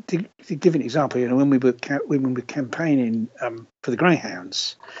 to give an example, when we were campaigning for the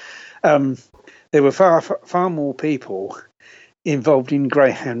greyhounds, there were far more people involved in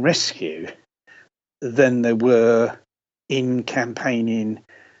greyhound rescue than there were in campaigning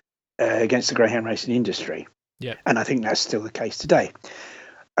against the greyhound racing industry. Yeah, and I think that's still the case today.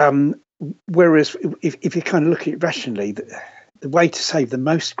 Whereas, if you kind of look at it rationally, the way to save the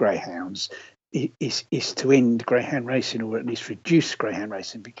most greyhounds is to end greyhound racing, or at least reduce greyhound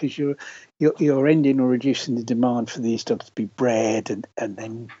racing, because you're ending or reducing the demand for these dogs to be bred and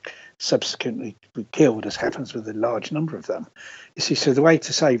then subsequently be killed, as happens with a large number of them. You see, so the way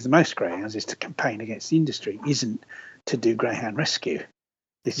to save the most greyhounds is to campaign against the industry, isn't to do greyhound rescue.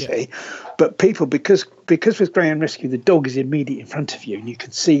 You see, but people, because with Greyhound Rescue, the dog is immediately in front of you, and you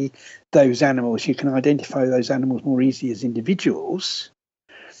can see those animals. You can identify those animals more easily as individuals.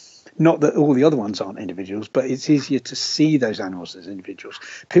 Not that all the other ones aren't individuals, but it's easier to see those animals as individuals.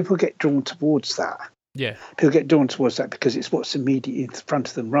 People get drawn towards that. Yeah. People get drawn towards that because it's what's immediately in front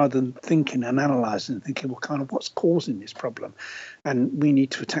of them, rather than thinking and analysing and thinking, well, kind of what's causing this problem, and we need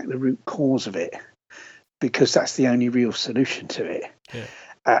to attack the root cause of it, because that's the only real solution to it. Yeah.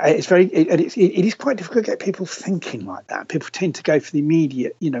 It is quite difficult to get people thinking like that. People tend to go for the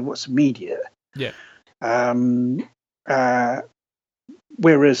immediate, what's immediate. Yeah.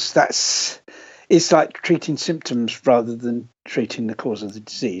 Whereas it's like treating symptoms rather than treating the cause of the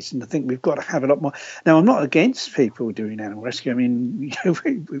disease. And I think we've got to have a lot more. Now, I'm not against people doing animal rescue. I mean,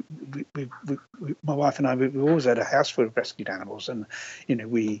 my wife and I, we've always had a house full of rescued animals, and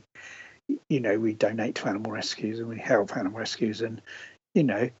we donate to animal rescues and we help animal rescues, and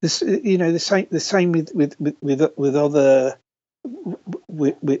the same with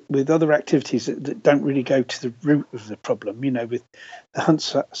other activities that don't really go to the root of the problem. With the Hunt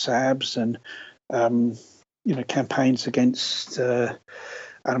SABs and campaigns against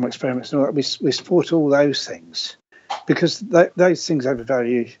animal experiments and all that, we support all those things because those things have a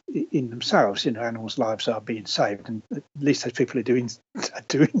value in themselves. Animals' lives are being saved, and at least those people are doing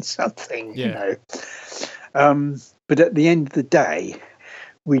something. Yeah. But at the end of the day,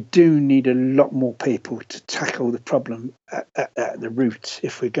 we do need a lot more people to tackle the problem at the root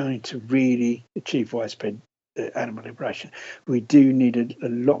if we're going to really achieve widespread animal liberation. We do need a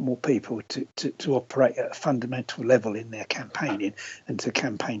lot more people to operate at a fundamental level in their campaigning and to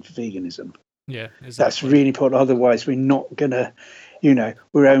campaign for veganism. Yeah, exactly. That's really important. Otherwise, we're not going to,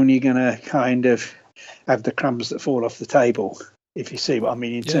 we're only going to kind of have the crumbs that fall off the table, if you see what I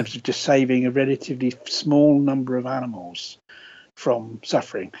mean, in terms of just saving a relatively small number of animals from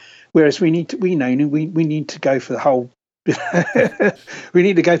suffering. Whereas we need to go for the whole. We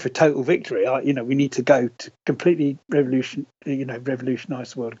need to go for total victory. We need to go to completely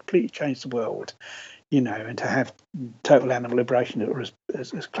revolutionize the world, completely change the world. And to have total animal liberation, or as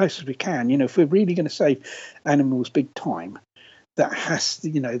close as we can. If we're really going to save animals big time, that has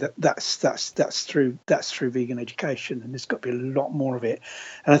to, that's through vegan education, and there's got to be a lot more of it.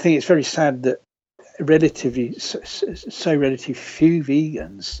 And I think it's very sad that relatively few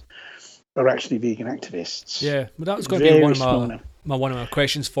vegans are actually vegan activists. Yeah, but that was going to be one of my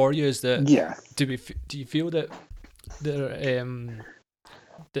questions for you. Is that do you feel that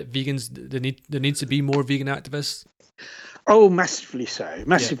that vegans there needs to be more vegan activists? Oh, massively so,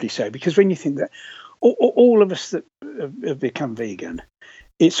 because when you think that all of us that have become vegan,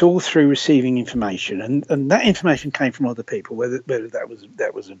 it's all through receiving information, and that information came from other people, whether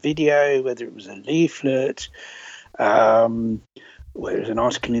that was a video, whether it was a leaflet, whether it was an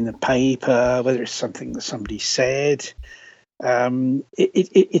article in the paper, whether it's something that somebody said.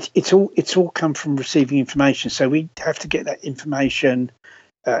 It's all come from receiving information. So we have to get that information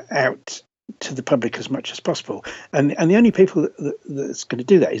out to the public as much as possible. And the only people that's going to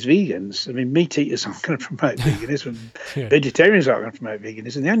do that is vegans. I mean, meat eaters aren't going to promote veganism. Vegetarians aren't going to promote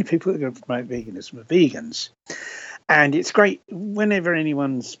veganism. The only people that are going to promote veganism are vegans. And it's great whenever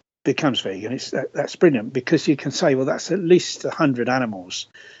anyone becomes vegan. That's brilliant, because you can say, well, that's at least 100 animals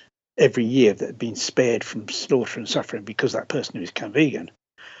every year that have been spared from slaughter and suffering because that person who's become vegan.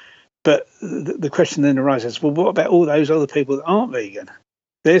 But the question then arises, well, what about all those other people that aren't vegan?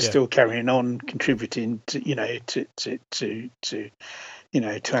 They're still carrying on contributing to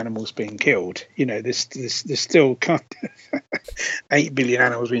animals being killed. There's still 8 billion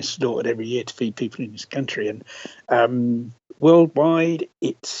animals being slaughtered every year to feed people in this country, and worldwide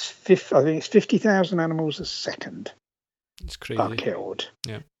it's 50,000 animals a second. It's crazy. Are killed.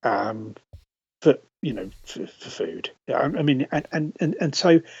 Yeah. For food. I mean, and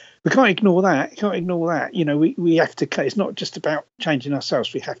so we can't ignore that. We have to. It's not just about changing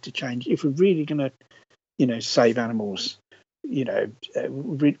ourselves. We have to change if we're really going to, save animals. If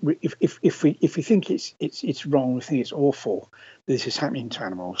we think it's wrong, we think it's awful, this is happening to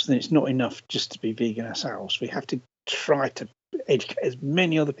animals, then it's not enough just to be vegan ourselves. We have to try to educate as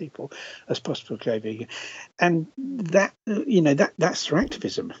many other people as possible to go vegan, and that's through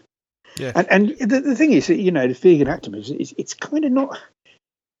activism. Yeah. And the thing is, the vegan activism it's kind of not.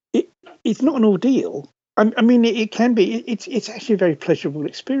 It's not an ordeal. I mean, it can be. It's actually a very pleasurable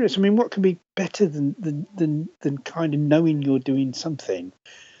experience. I mean, what can be better than kind of knowing you're doing something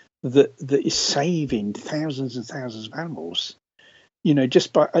that is saving thousands and thousands of animals?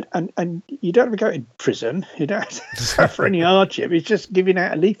 Just by and you don't have to go to prison. You don't have to suffer any hardship. It's just giving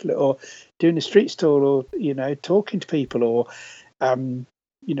out a leaflet or doing a street stall or talking to people or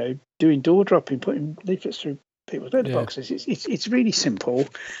doing door dropping, putting leaflets through people's letterboxes. It's really simple.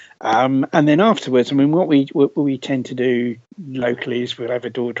 And then afterwards, I mean, what we tend to do locally is we'll have a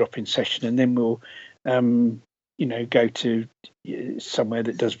door dropping session, and then we'll go to somewhere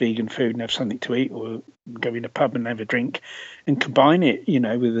that does vegan food and have something to eat, or go in a pub and have a drink, and combine it,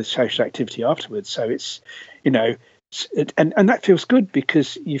 with a social activity afterwards. So it's, and that feels good,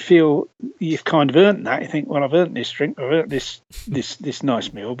 because you feel you've kind of earned that. You think, well, I've earned this drink, I've earned this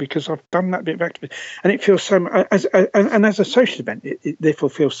nice meal, because I've done that bit of activity, and it feels so as a social event, it therefore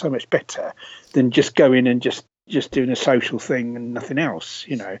feels so much better than just going and just doing a social thing and nothing else.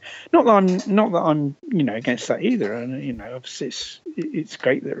 Not that I'm against that either, and obviously it's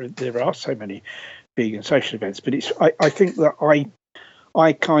great that there are so many vegan social events, but I think that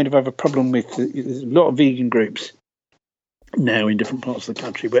I kind of have a problem with there's a lot of vegan groups now in different parts of the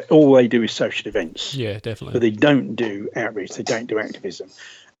country where all they do is social events. Yeah, definitely. But they don't do outreach, they don't do activism.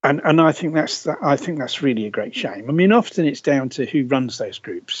 And I think that's really a great shame. I mean, often it's down to who runs those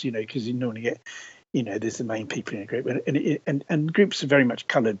groups, because you normally get, there's the main people in a group, and groups are very much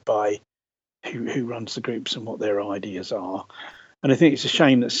coloured by who runs the groups and what their ideas are. And I think it's a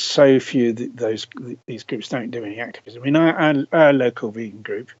shame that so few of these groups don't do any activism. I mean, our local vegan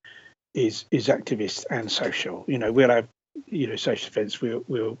group is activist and social. We'll have social events.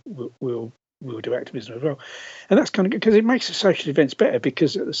 We'll do activism as well, and that's kind of good, because it makes the social events better,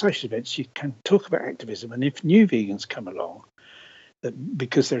 because at the social events you can talk about activism, and if new vegans come along,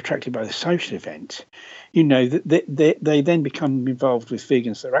 because they're attracted by the social event, that they then become involved with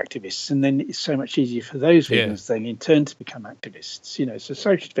vegans that are activists, and then it's so much easier for those vegans then in turn to become activists. So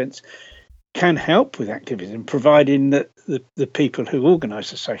social events can help with activism, providing that the people who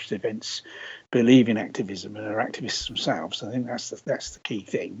organise the social events believe in activism and are activists themselves. I think that's the key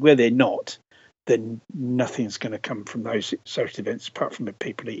thing. Where they're not, then nothing's going to come from those social events apart from the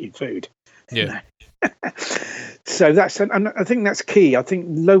people eating food. Yeah. So and I think that's key. I think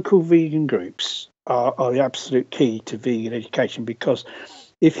local vegan groups are the absolute key to vegan education, because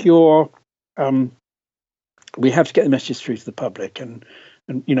if you're, we have to get the message through to the public, and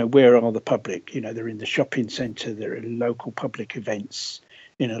where are the public? They're in the shopping centre, they're in local public events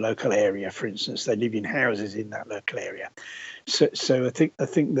in a local area, for instance. They live in houses in that local area. So I think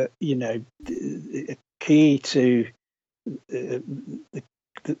that the key to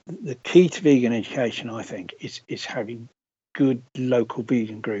the key to vegan education, I think, is having good local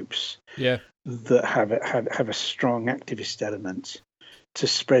vegan groups that have a strong activist element to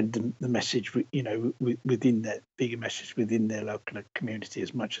spread the message, within their vegan message within their local community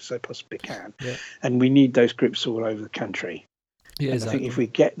as much as they possibly can. Yeah. And we need those groups all over the country. Yeah, exactly. I think if we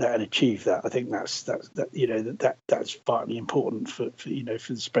get that and achieve that, I think that's vitally important for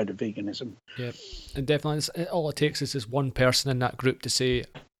the spread of veganism. Yeah, and definitely, all it takes is one person in that group to say,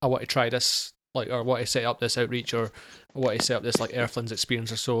 "I want to try this," or "I want to set up this outreach," or "I want to set up this Earthlands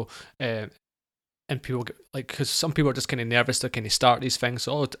experience," or so. And people get, because some people are just kind of nervous to kind of start these things.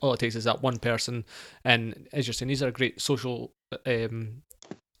 So all it takes is that one person, and as you're saying, these are great social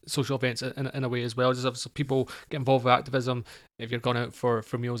events in a way as well. Just obviously people get involved with activism. If you're going out for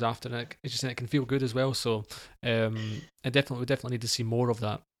meals after it, it's just, it can feel good as we definitely need to see more of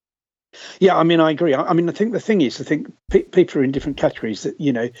that. Yeah, I mean, I agree. I mean, I think the thing is, people are in different categories.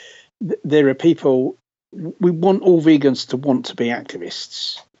 That there are people. We want all vegans to want to be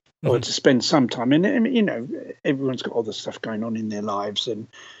activists, or to spend some time. And everyone's got other stuff going on in their lives, and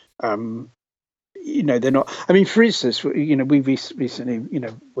they're not. I mean, for instance, we recently,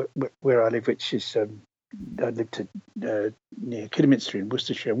 where I live, which is I lived near Kidderminster in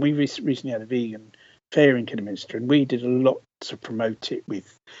Worcestershire, and we recently had a vegan fair in Kidderminster, and we did a lot to promote it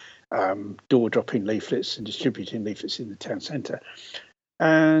with door dropping leaflets and distributing leaflets in the town centre.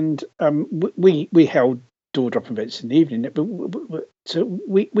 And we held door dropping events in the evening, but so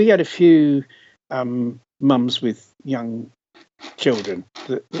we had a few mums with young children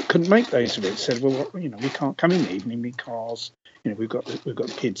that couldn't make those events. Said, well, we can't come in the evening because we've got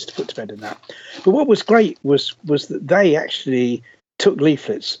the kids to put to bed and that. But what was great was that they actually took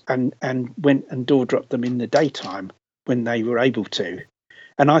leaflets and went and door dropped them in the daytime when they were able to.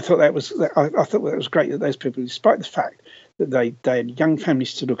 And I thought that was great that those people, despite the fact that they had young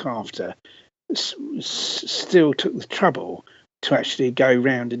families to look after, still took the trouble to actually go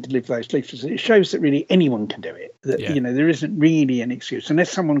around and deliver those leaflets. It shows that really anyone can do it. That there isn't really an excuse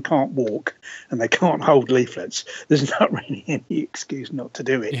unless someone can't walk and they can't hold leaflets. There's not really any excuse not to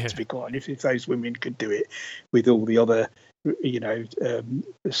do it. To be quite honest, if those women could do it with all the other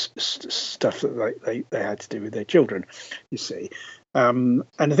stuff that they had to do with their children, you see. And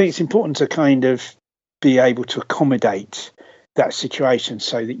I think it's important to kind of be able to accommodate that situation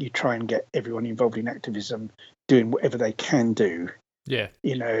so that you try and get everyone involved in activism doing whatever they can do. Yeah.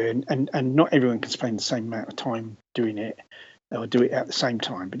 And not everyone can spend the same amount of time doing it or do it at the same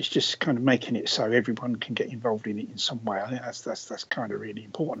time, but it's just kind of making it so everyone can get involved in it in some way. I think that's kind of really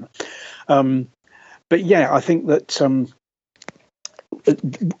important. But yeah, I think that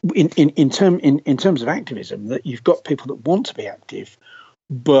in terms of activism, that you've got people that want to be active,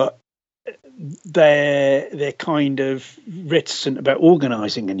 but they're kind of reticent about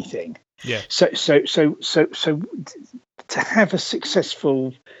organising anything. Yeah. So to have a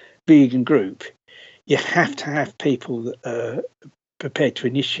successful vegan group, you have to have people that are prepared to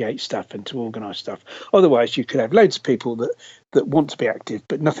initiate stuff and to organise stuff. Otherwise, you could have loads of people that want to be active,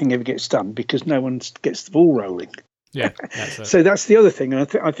 but nothing ever gets done because no one gets the ball rolling. Yeah, that's it. So that's the other thing. And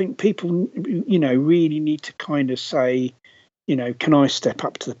I think people, really need to kind of say, can I step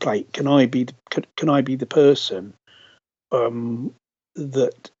up to the plate? Can I be the person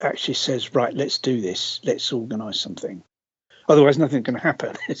that actually says, right, let's do this. Let's organise something. Otherwise, nothing's going to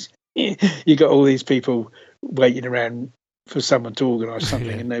happen. You got all these people waiting around for someone to organise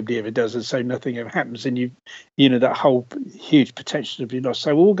something, and nobody ever does, and so nothing ever happens. And that whole huge potential to be lost.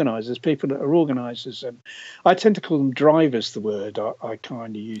 So organisers, people that are organisers, and I tend to call them drivers. The word I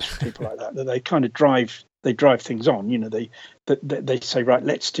kind of use for people like that they kind of drive. They drive things on. They say, right,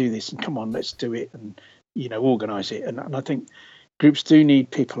 let's do this, and come on, let's do it, and organise it. And I think groups do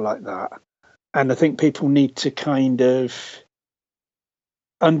need people like that, and I think people need to kind of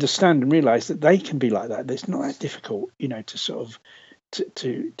understand and realise that they can be like that. It's not that difficult, to sort of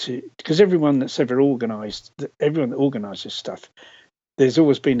to because everyone that's ever organised, everyone that organises stuff, there's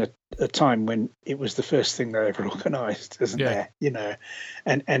always been a time when it was the first thing they ever organised, isn't there?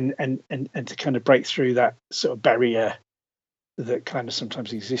 And to kind of break through that sort of barrier that kind of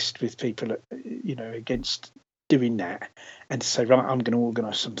sometimes exists with people, against doing that, and to say, right, I'm going to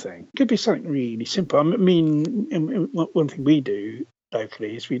organise something. It could be something really simple. I mean, one thing we do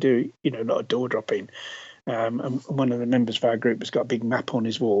locally is we do, a lot of door dropping. And one of the members of our group has got a big map on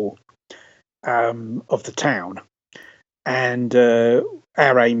his wall of the town. And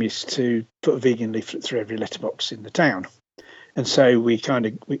our aim is to put a vegan leaflet through every letterbox in the town. And so we kind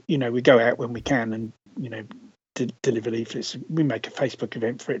of, we go out when we can and, deliver leaflets. We make a Facebook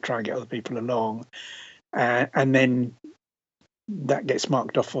event for it, try and get other people along. And then that gets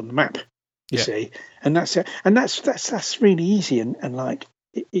marked off on the map, you see. And that's it. And that's really easy. And like,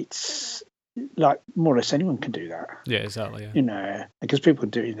 it's like more or less anyone can do that. Yeah, exactly. Yeah. Because people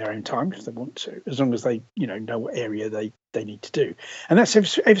do it in their own time if they want to, as long as they, know what area they need to do. And that's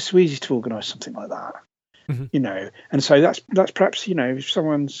ever so easy to organise something like that, And so that's perhaps, if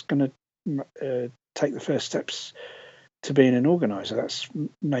someone's going to take the first steps to being an organiser, that's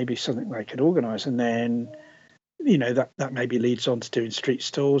maybe something they could organise. And then, that maybe leads on to doing street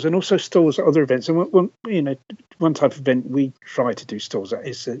stalls and also stalls at other events. And one type of event we try to do stalls at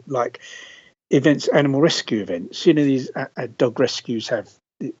is like events, animal rescue events. These dog rescues have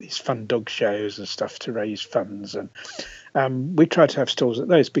these fun dog shows and stuff to raise funds, and we try to have stalls at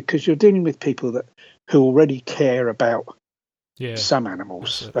those because you're dealing with people who already care about some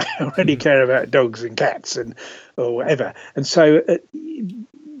animals. They already care about dogs and cats or whatever, and so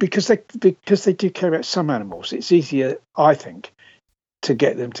because they do care about some animals, it's easier, I think, to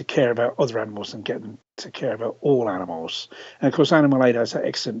get them to care about other animals and get them to care about all animals. And of course, Animal Aid has that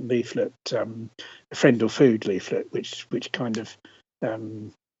excellent leaflet, Friend or Food leaflet, which kind of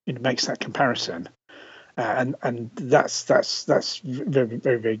makes that comparison, and that's very,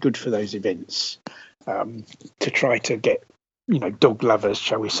 very, very good for those events, to try to get dog lovers,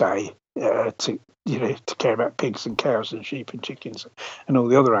 shall we say, to care about pigs and cows and sheep and chickens and all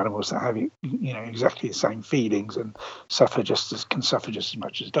the other animals that have exactly the same feelings and suffer just as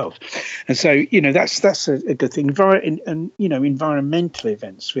much as dogs. And so that's a good thing. And environmental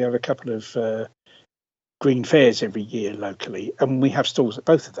events, we have a couple of green fairs every year locally, and we have stalls at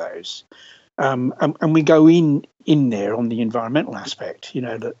both of those. And we go in there on the environmental aspect,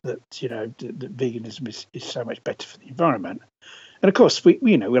 that veganism is so much better for the environment. And of course,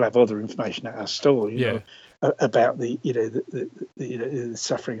 we'll have other information at our stall, about the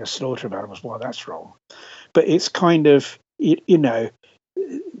suffering and slaughter of animals, why that's wrong. But it's kind of,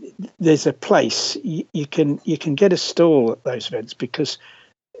 there's a place you can get a stall at those events because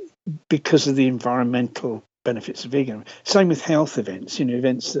of the environmental benefits of veganism. Same with health events,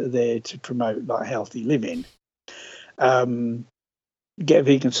 events that are there to promote like healthy living. Get a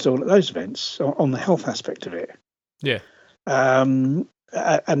vegan stall at those events on the health aspect of it. Yeah. And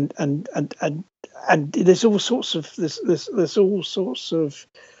there's all sorts of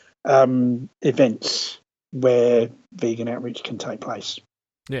events where vegan outreach can take place.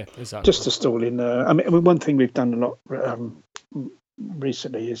 Yeah, exactly. Just to stall in. I mean, one thing we've done a lot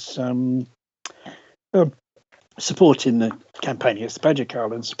recently is supporting the campaign against the badger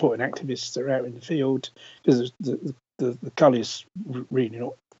cull and supporting activists that are out in the field, because the cull is really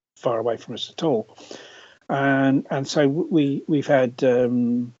not far away from us at all. And so we've had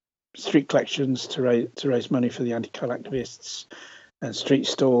street collections to raise money for the anti-cull activists, and street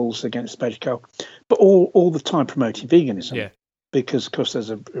stalls against the badger cull, but all the time promoting veganism. Yeah. Because of course there's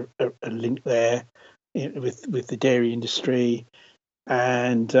a link there with the dairy industry,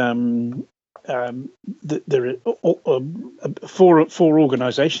 and there are four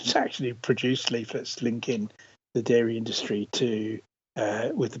organisations actually produced leaflets linking the dairy industry to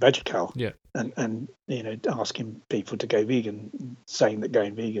with the badger cull. Yeah. And asking people to go vegan, saying that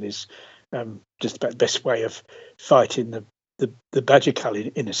going vegan is just about the best way of fighting the badger cull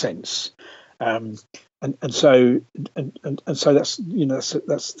in a sense. And so that's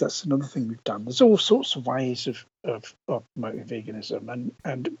that's another thing we've done. There's all sorts of ways of promoting veganism,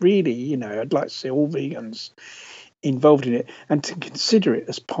 and really, I'd like to see all vegans involved in it and to consider it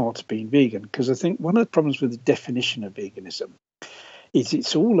as part of being vegan, because I think one of the problems with the definition of veganism is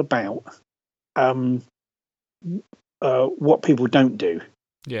it's all about what people don't do.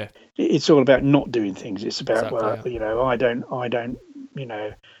 Yeah, it's all about not doing things. It's about exactly, I don't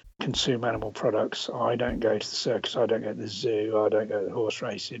consume animal products. I don't go to the circus. I don't go to the zoo. I don't go to the horse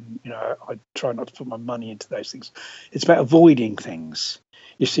racing. I try not to put my money into those things. It's about avoiding things.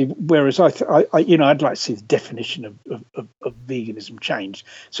 You see, whereas I'd like to see the definition of veganism change,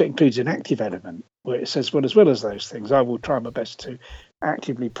 so it includes an active element where it says, well, as well as those things, I will try my best to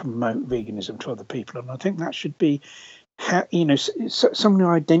actively promote veganism to other people, and I think that should be how, someone who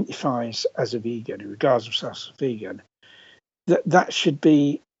identifies as a vegan, who regards themselves as a vegan, that should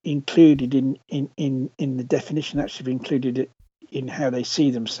be included in the definition. That should be included in how they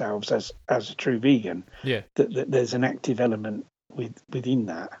see themselves as a true vegan. Yeah, that there's an active element within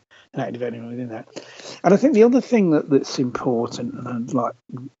that, and I think the other thing that's important, and I'd like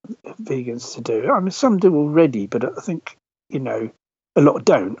vegans to do, I mean, some do already, but I think a lot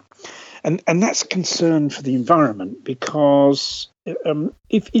don't, and that's concern for the environment, because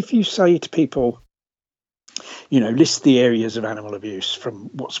if you say to people, list the areas of animal abuse from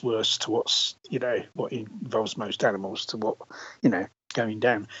what's worse to what's, what involves most animals to what, going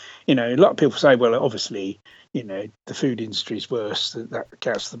down. A lot of people say, well, obviously, the food industry is worse. That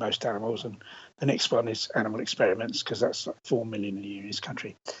accounts for the most animals. And the next one is animal experiments, because that's like 4 million a year in this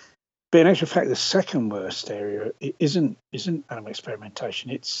country. But in actual fact, the second worst area isn't animal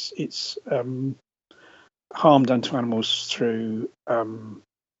experimentation. It's harm done to animals through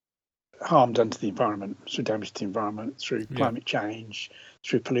harm done to the environment, through damage to the environment, through climate change,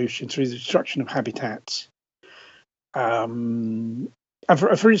 through pollution, through the destruction of habitats. And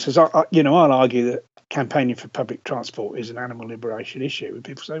for instance, I'll argue that campaigning for public transport is an animal liberation issue. And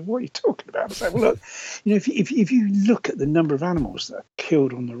people say, "What are you talking about?" I say, "Well, look, if you look at the number of animals that are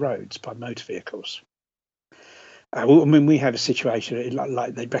killed on the roads by motor vehicles, we have a situation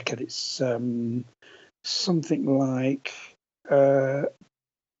like they reckon it's something like."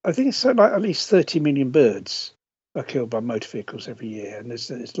 I think it's like at least 30 million birds are killed by motor vehicles every year, and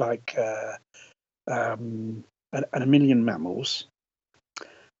it's like and 1 million mammals.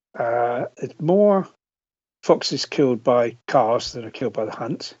 It's more foxes killed by cars than are killed by the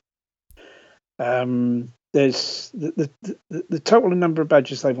hunt. There's the total number of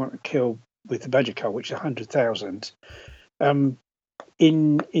badgers they want to kill with the badger cull, which is 100,000.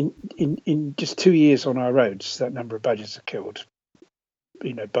 In just 2 years on our roads, that number of badgers are killed,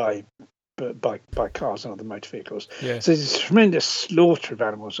 by cars and other motor vehicles. Yeah. So there's a tremendous slaughter of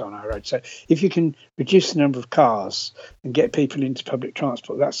animals on our roads. So if you can reduce the number of cars and get people into public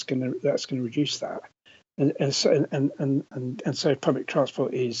transport, that's going to reduce that. And so public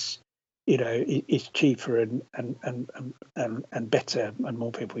transport is is cheaper and better, and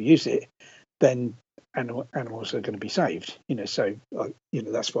more people use it, then animals are going to be saved. So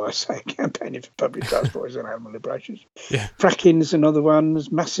that's why I say campaigning for public transport is an animal liberation. Yeah. Fracking is another one.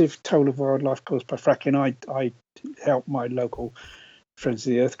 There's massive toll of wildlife caused by fracking. I helped my local Friends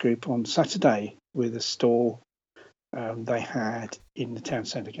of the Earth group on Saturday with a stall they had in the town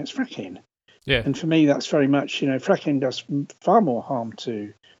centre against fracking. Yeah. And for me, that's very much, fracking does far more harm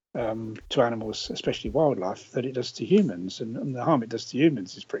to animals, especially wildlife, than it does to humans, and the harm it does to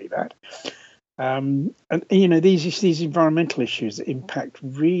humans is pretty bad. And these environmental issues that impact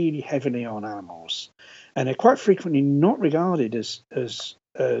really heavily on animals, and are quite frequently not regarded as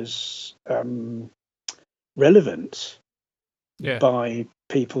relevant by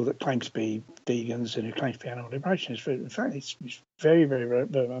people that claim to be vegans and who claim to be animal liberationists. In fact, it's very, very rare.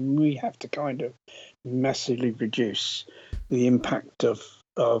 And we have to kind of massively reduce the impact of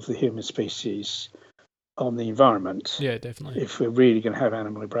the human species on the environment. Yeah, definitely. If we're really going to have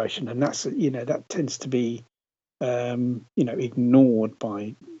animal liberation, and that's that tends to be ignored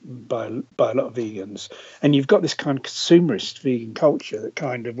by a lot of vegans. And you've got this kind of consumerist vegan culture that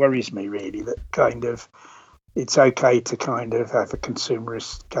kind of worries me, really. That kind of it's okay to kind of have a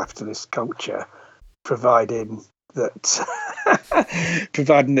consumerist capitalist culture, providing that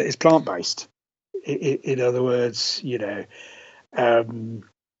it's plant based. In other words, in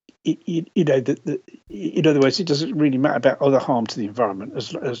other words, it doesn't really matter about other harm to the environment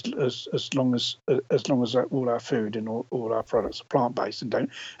as long as all our food and all our products are plant based and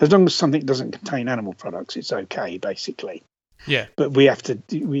as long as something doesn't contain animal products, it's okay, basically. Yeah. But we have to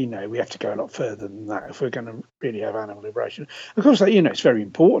go a lot further than that if we're going to really have animal liberation. Of course, it's very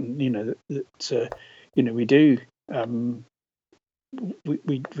important. That we do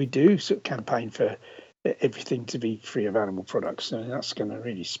we do sort of campaign for everything to be free of animal products, and that's going to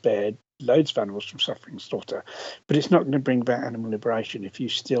really spare loads of animals from suffering slaughter. But it's not going to bring about animal liberation if you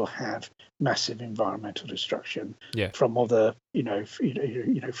still have massive environmental destruction from other,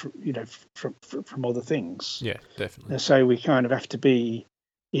 from other things. Yeah, definitely. And so we kind of have to be,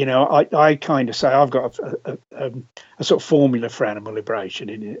 I kind of say I've got a sort of formula for animal liberation,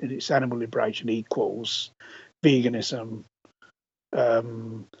 and it's animal liberation equals veganism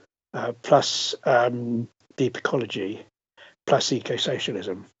plus deep ecology plus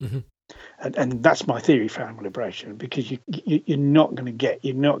eco-socialism. Mm-hmm. And that's my theory for animal liberation, because you're not going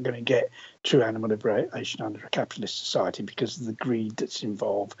to get true animal liberation under a capitalist society because of the greed that's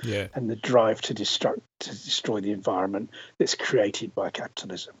involved and the drive to destroy the environment that's created by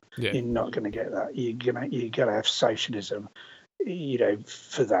capitalism. Yeah. You're not going to get that. You're gonna have socialism,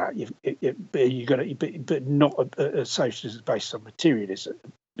 for that. But not a socialism based on materialism.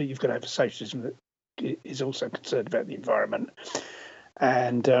 But you've got to have a socialism that is also concerned about the environment.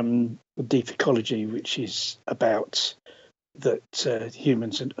 And deep ecology, which is about that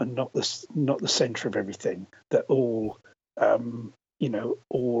humans are not the centre of everything. That all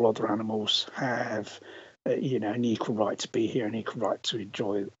other animals have an equal right to be here, an equal right to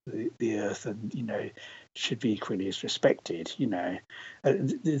enjoy the earth, and should be equally as respected.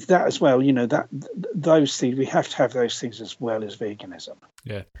 That as well. That those things, we have to have those things as well as veganism.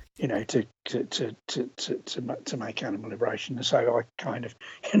 Yeah. To make animal liberation. And so I kind of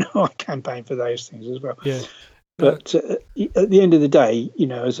I campaign for those things as well. Yeah. But at the end of the day,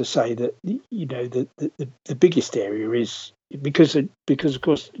 as I say, that the biggest area is because of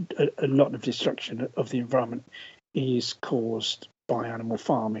course a lot of destruction of the environment is caused by animal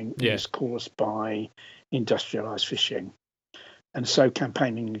farming, is caused by industrialized fishing, and so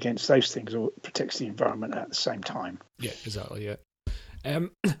campaigning against those things protects the environment at the same time. Yeah, exactly. Yeah.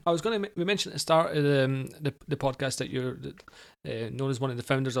 I was going to. We mentioned at the start of the podcast that you're known as one of the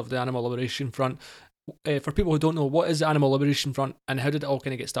founders of the Animal Liberation Front. For people who don't know, what is the Animal Liberation Front, and how did it all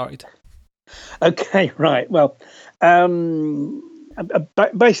kind of get started? Okay, right. Well,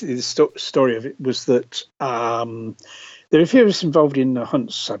 basically the story of it was that there are a few of us involved in the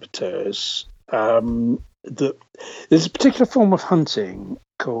hunt saboteurs. That there's a particular form of hunting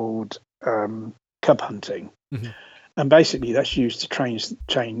called cub hunting. Mm-hmm. And basically, that's used to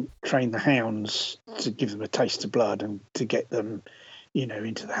train the hounds to give them a taste of blood and to get them,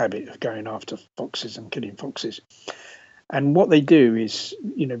 into the habit of going after foxes and killing foxes. And what they do is,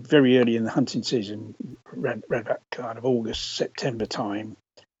 very early in the hunting season, around about kind of August, September time,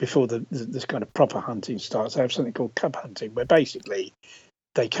 before this kind of proper hunting starts, they have something called cub hunting, where basically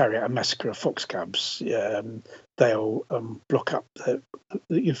they carry out a massacre of fox cubs. They'll block up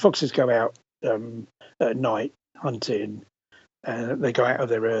the foxes go out at night hunting, and they go out of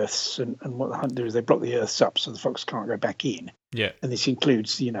their earths, and what the hunt do is they block the earths up so the fox can't go back in. Yeah. And this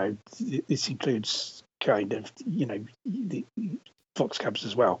includes kind of the fox cubs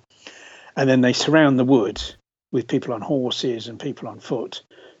as well. And then they surround the wood with people on horses and people on foot,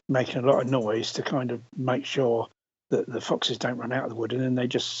 making a lot of noise to kind of make sure that the foxes don't run out of the wood. And then they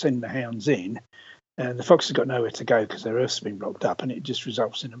just send the hounds in, and the foxes have got nowhere to go because their earth's been blocked up, and it just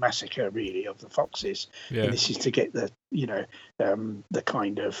results in a massacre, really, of the foxes. Yeah. And this is to get the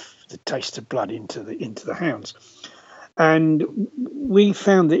kind of the taste of blood into the hounds. And we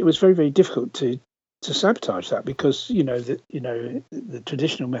found that it was very, very difficult to sabotage that, because the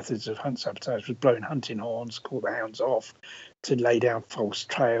traditional methods of hunt sabotage was blowing hunting horns, call the hounds off, to lay down false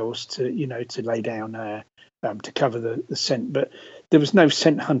trails, to lay down to cover the scent. But there was no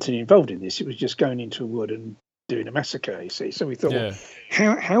scent hunting involved in this. It was just going into a wood and doing a massacre, you see. So we thought, well,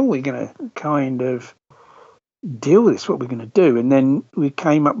 how are we going to kind of deal with this? What we're going to do? And then we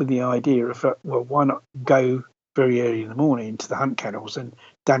came up with the idea of, well, why not go very early in the morning to the hunt kennels and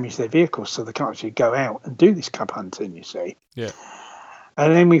damage their vehicles so they can't actually go out and do this cub hunting, you see. Yeah.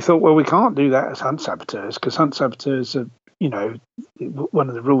 And then we thought, well, we can't do that as hunt saboteurs, because hunt saboteurs are, you know, one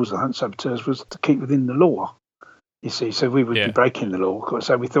of the rules of hunt saboteurs was to keep within the law, you see. So we would be breaking the law.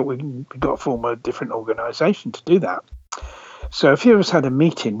 So we thought we've got to form a different organisation to do that. So a few of us had a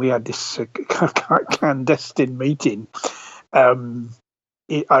meeting. We had this clandestine meeting.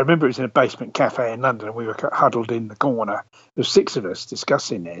 I remember it was in a basement cafe in London, and we were huddled in the corner. There were 6 of us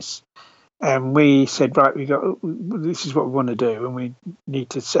discussing this. And we said, right, this is what we want to do, and we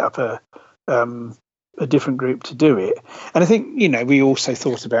need to set up a different group to do it. And I think, you know, we also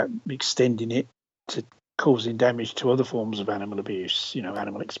thought about extending it to causing damage to other forms of animal abuse, you know,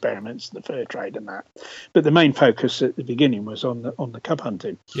 animal experiments, the fur trade and that. But the main focus at the beginning was on the cub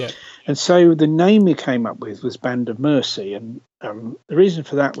hunting. Yeah. And so the name we came up with was Band of Mercy. And the reason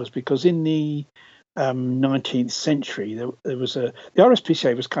for that was because in the 19th century, there was the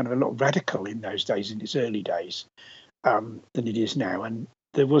RSPCA was kind of a lot radical in those days, in its early days, than it is now. And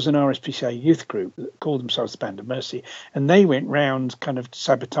there was an RSPCA youth group that called themselves the Band of Mercy, and they went round kind of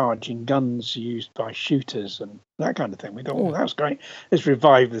sabotaging guns used by shooters and that kind of thing. We thought, oh, that was great. Let's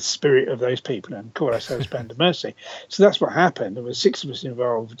revive the spirit of those people and call ourselves Band of Mercy. So that's what happened. There were 6 of us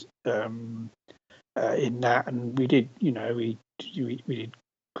involved in that, and we did, you know, we did,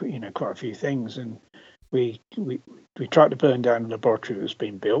 you know, quite a few things, and we tried to burn down a laboratory that was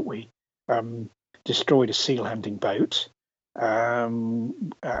being built. We destroyed a seal hunting boat.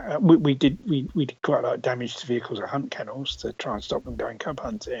 We did quite a lot of damage to vehicles at hunt kennels to try and stop them going cub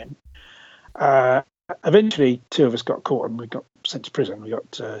hunting. Eventually, 2 of us got caught and we got sent to prison. We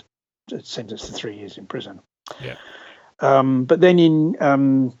got sentenced to 3 years in prison. Yeah. But then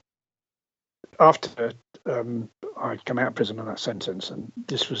after I'd come out of prison on that sentence, and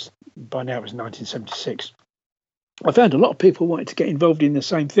this was, by now it was 1976, I found a lot of people wanted to get involved in the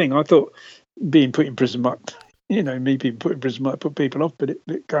same thing. I thought being put in prison might, you know, me being put in prison might put people off, but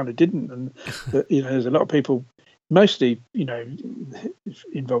it kind of didn't. And, you know, there's a lot of people, mostly, you know,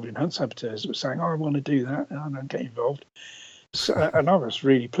 involved in hunt saboteurs, that were saying, oh, I want to do that, and I don't get involved. So, and I was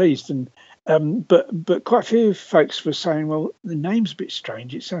really pleased. And but quite a few folks were saying, well, the name's a bit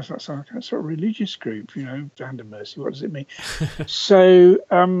strange. It sounds like some sort of religious group, you know, Band of Mercy. What does it mean? So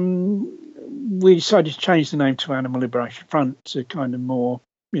we decided to change the name to Animal Liberation Front to kind of more,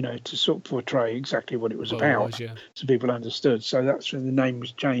 you know, to sort of portray exactly what it was about, so people understood. So that's when the name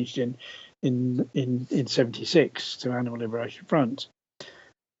was changed in 76 to Animal Liberation Front,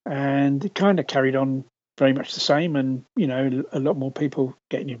 and it kind of carried on very much the same, and, you know, a lot more people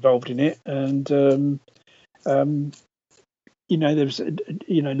getting involved in it, and you know, there was a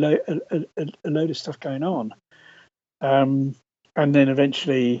load of stuff going on, and then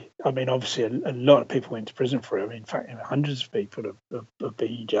eventually, I mean, obviously a lot of people went to prison for it. I mean, in fact, hundreds of people have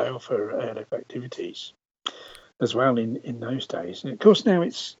been in jail for ALF activities as well in those days. And of course now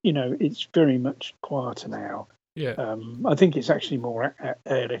it's, you know, it's very much quieter now. Yeah. I think it's actually more,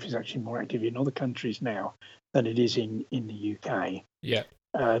 ALF is actually more active in other countries now than it is in the UK. Yeah.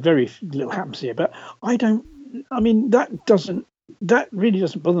 Very little happens here, but that really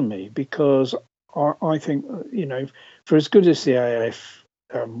doesn't bother me, because I think, you know, for as good as the ALF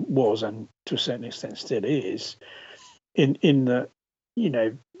was, and to a certain extent still is, in that, you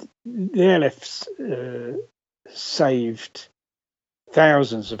know, the ALF saved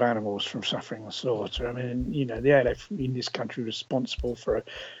thousands of animals from suffering and slaughter. I mean, you know, the ALF in this country responsible for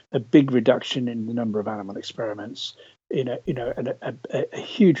a big reduction in the number of animal experiments, and a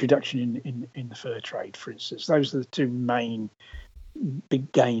huge reduction in the fur trade, for instance. Those are the 2 main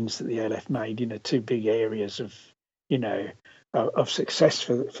big gains that the ALF made, you know, 2 big areas of, you know, of success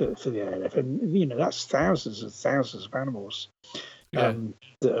for the ALF. And, you know, that's thousands of animals that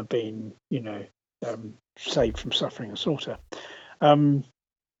have been, you know, saved from suffering and slaughter.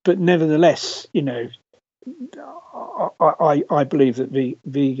 But nevertheless, you know, I believe that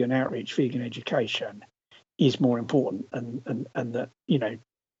vegan outreach, vegan education is more important, and that, you know,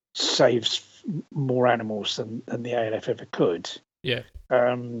 saves more animals than the ALF ever could. Yeah.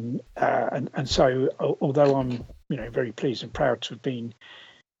 And so, although I'm, you know, very pleased and proud to have been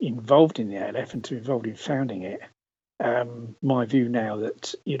involved in the ALF and to be involved in founding it, my view now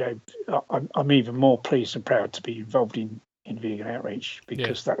that, you know, I'm even more pleased and proud to be involved in vegan outreach,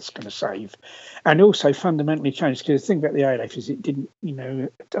 because that's going to save and also fundamentally change. Because the thing about the ALF is it didn't, you know,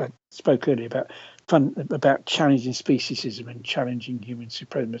 I spoke earlier about about challenging speciesism and challenging human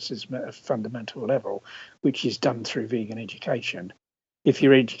supremacism at a fundamental level, which is done through vegan education. If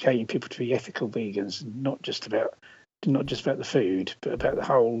you're educating people to be ethical vegans, not just about the food, but about the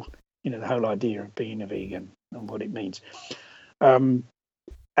whole idea of being a vegan and what it means. And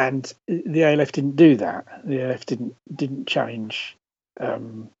the ALF didn't do that. The ALF didn't challenge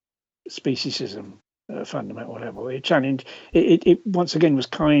speciesism at a fundamental level. It once again was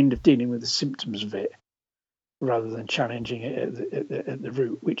kind of dealing with the symptoms of it rather than challenging it at the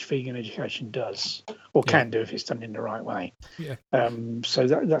root, which vegan education does or can do if it's done in the right way. Yeah. So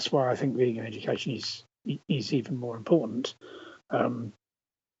that's why I think vegan education is even more important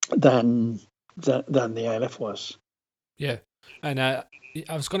than the ALF was. Yeah, and I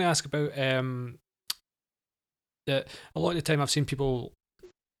was going to ask about that. A lot of the time, I've seen people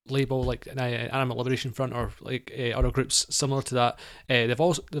label like an Animal Liberation Front or like other groups similar to that. They've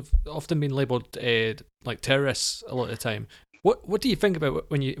often been labelled like terrorists a lot of the time. What do you think about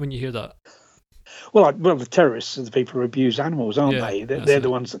when you hear that? Well, the terrorists are the people who abuse animals, aren't they? They're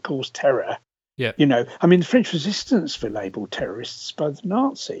the ones that cause terror. Yeah. I mean, the French Resistance were labelled terrorists by the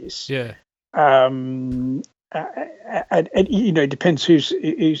Nazis. Yeah. And it depends who's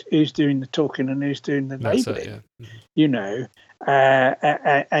doing the talking and who's doing the labelling.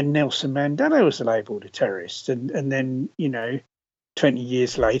 And Nelson Mandela was labelled a terrorist, and then 20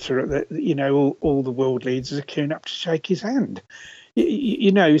 years later, all the world leaders are queuing up to shake his hand.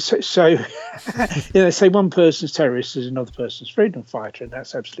 Say one person's terrorist is another person's freedom fighter, and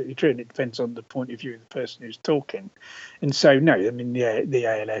that's absolutely true. And it depends on the point of view of the person who's talking. And so, no, I mean, the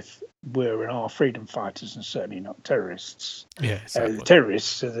ALF were and are freedom fighters, and certainly not terrorists. Yeah, exactly. The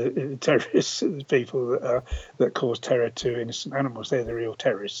terrorists are the people that cause terror to innocent animals. They're the real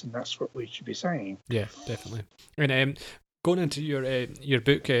terrorists, and that's what we should be saying. Yeah, definitely. And going into your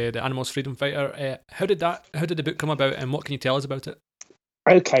book, The Animals Freedom Fighter, how did the book come about, and what can you tell us about it?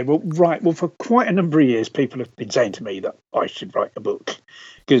 Okay, well, for quite a number of years, people have been saying to me that I should write a book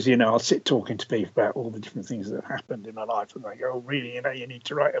because, I'll sit talking to people about all the different things that have happened in my life, and they go, "Oh, really? You need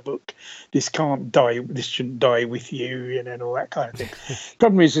to write a book. This can't die. This shouldn't die with you," and all that kind of thing.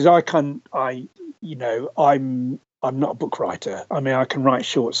 Problem is I'm not a book writer. I mean, I can write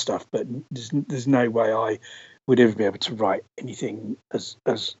short stuff, but there's no way I would ever be able to write anything as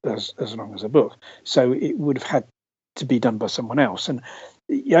long as a book. So it would have had to be done by someone else. And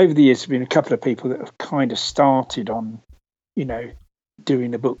over the years, there's been a couple of people that have kind of started on,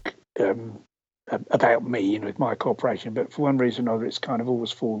 doing a book about me, with my cooperation. But for one reason or another, it's kind of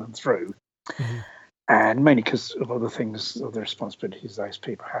always fallen through. Mm-hmm. And mainly because of other responsibilities those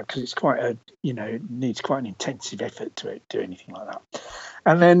people have, because it's quite needs quite an intensive effort to do anything like that.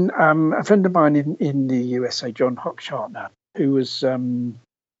 And then a friend of mine in the USA, John Hochschartner, who was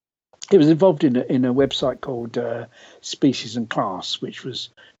involved in a website called Species and Class, which was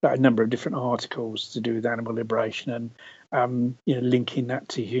about a number of different articles to do with animal liberation and linking that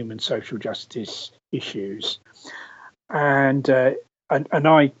to human social justice issues. And I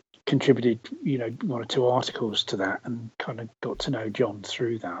contributed, one or two articles to that, and kind of got to know John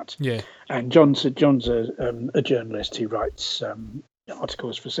through that. Yeah. And John's a journalist who writes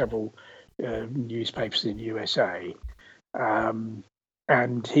articles for several newspapers in the USA. And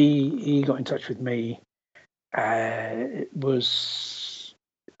he got in touch with me. It was,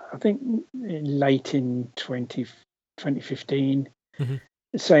 I think, late in 2015, mm-hmm.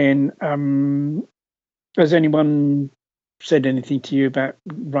 saying, has anyone said anything to you about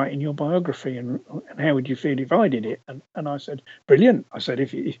writing your biography, and how would you feel if I did it? And I said, brilliant. I said,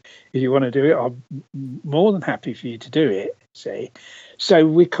 if you want to do it, I'm more than happy for you to do it. See, so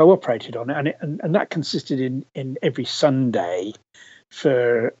we cooperated on it, and that consisted in every Sunday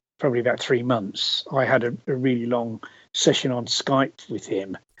for probably about 3 months. I had a really long session on Skype with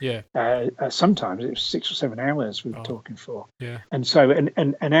him. Yeah. Sometimes it was 6 or 7 hours we were talking for. Yeah. And so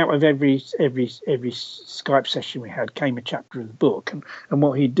and out of every Skype session we had came a chapter of the book. And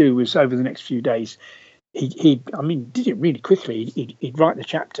what he'd do was, over the next few days, he did it really quickly. He'd write the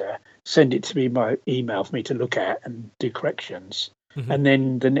chapter, send it to me by email for me to look at and do corrections. Mm-hmm. And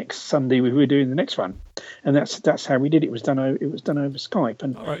then the next Sunday we were doing the next one, and that's how we did it. It was done over Skype,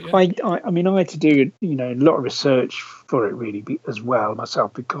 and right, yeah. I had to do a lot of research for it really as well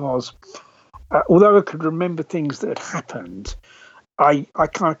myself, because although I could remember things that had happened, I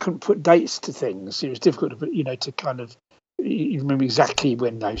kind of couldn't put dates to things. It was difficult to kind of remember exactly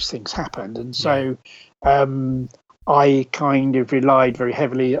when those things happened, and so I kind of relied very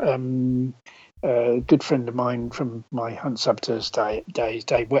heavily. A good friend of mine from my Hunt Saboteurs days,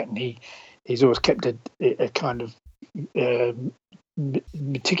 Dave Wetton, he's always kept a kind of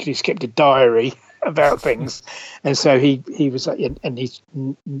meticulously kept a diary about things. And so he was, and he's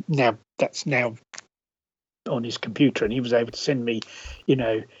now on his computer, and he was able to send me,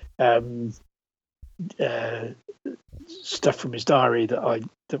 stuff from his diary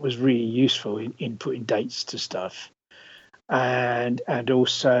that was really useful in putting dates to stuff, and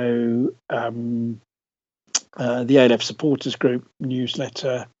also the ALF supporters group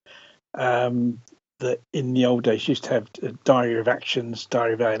newsletter that in the old days used to have a diary of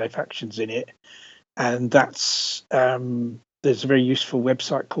ALF actions in it, and that's there's a very useful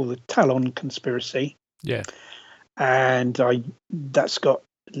website called the Talon Conspiracy. Yeah, and that's got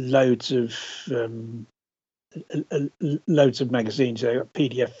loads of magazines. They've got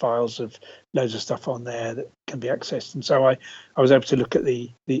PDF files of loads of stuff on there that can be accessed. And so I was able to look at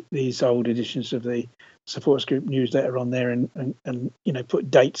these old editions of the supporters group newsletter on there and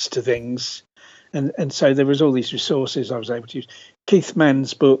put dates to things. And so there was all these resources I was able to use. Keith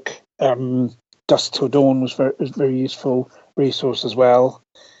Mann's book, Dusk Till Dawn, was very useful resource as well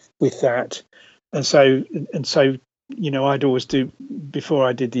with that. And so, I'd always do, before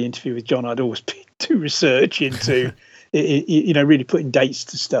I did the interview with John, I'd always do research into, really putting dates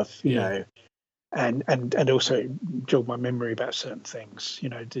to stuff, you know, and also jog my memory about certain things,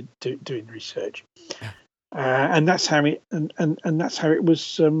 doing research. And that's how it, and that's how it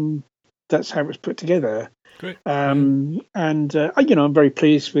was, put together. Great. I'm very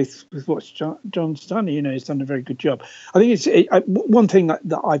pleased with what John's done. He's done a very good job. I think one thing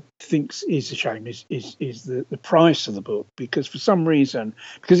that I think is a shame is the price of the book, because for some reason,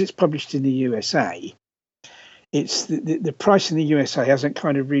 because it's published in the USA, it's the price in the USA hasn't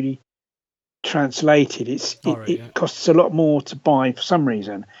kind of really translated. It costs a lot more to buy for some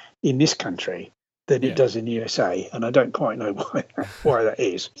reason in this country than it does in the USA, and I don't quite know why that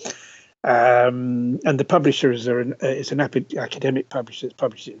is. And the publisher is an academic publisher that's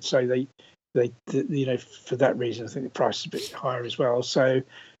published it, so they for that reason I think the price is a bit higher as well. So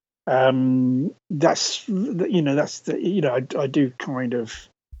I do kind of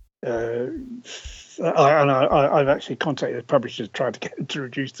I've actually contacted the publisher to try to get them to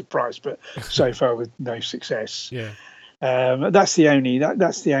reduce the price, but so far with no success. That's the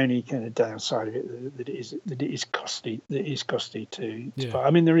only kind of downside of it, that it is costly. That is costly to buy.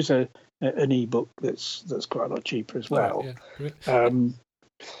 I mean, there is an ebook that's quite a lot cheaper as well.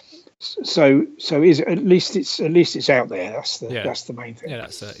 So is at least it's out there. That's the main thing. Yeah,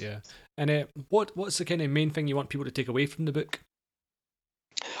 that's it. Yeah. And what's the kind of main thing you want people to take away from the book?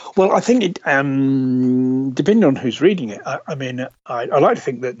 Well, I think it depending on who's reading it. I mean, I like to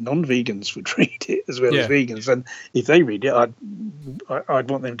think that non-vegans would read it as well as vegans, and if they read it, I'd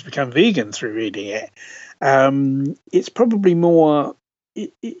want them to become vegan through reading it. It's probably more.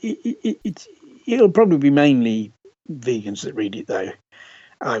 It'll probably be mainly vegans that read it, though,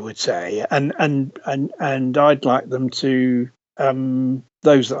 I would say, and I'd like them to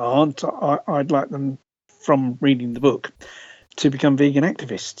those that aren't. I'd like them, from reading the book, to become vegan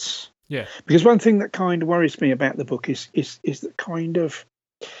activists. Yeah. Because one thing that kind of worries me about the book is that kind of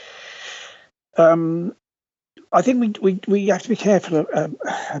I think we have to be careful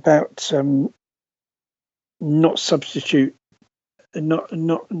about not substituting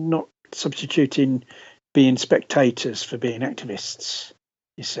being spectators for being activists,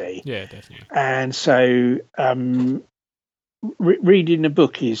 you see. Yeah, definitely. And so reading a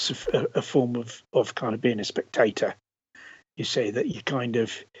book is a form of kind of being a spectator. You say that you kind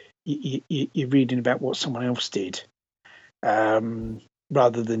of you're reading about what someone else did,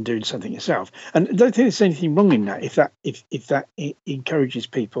 rather than doing something yourself. And I don't think there's anything wrong in that, if that encourages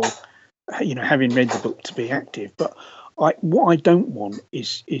people, having read the book, to be active. But what I don't want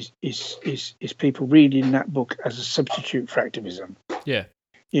is people reading that book as a substitute for activism. Yeah.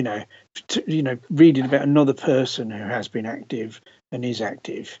 Reading about another person who has been active and is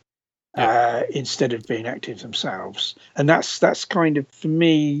active. Instead of being active themselves, and that's kind of, for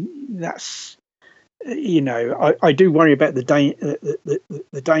me, that's I do worry about the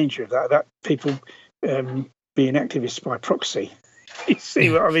danger of that, about people being activists by proxy. You see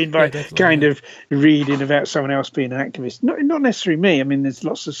what I mean by kind of reading about someone else being an activist? Not necessarily me. I mean, there's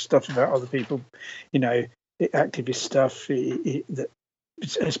lots of stuff about other people, activist stuff that,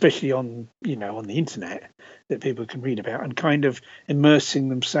 especially on the internet, that people can read about, and kind of immersing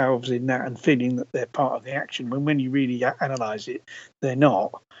themselves in that and feeling that they're part of the action, when you really analyze it, they're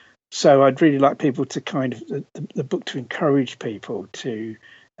not. So I'd really like people to kind of the book to encourage people to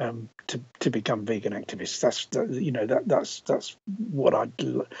become vegan activists. That's what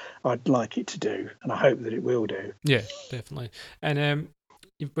I'd like it to do, and I hope that it will do. Yeah, definitely. And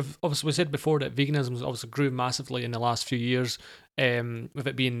obviously we said before that veganism has obviously grew massively in the last few years, with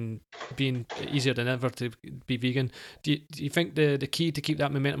it being easier than ever to be vegan. Do you think the key to keep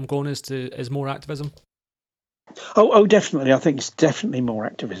that momentum going is more activism? Oh, definitely. I think it's definitely more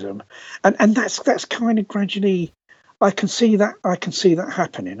activism, and that's kind of gradually. I can see that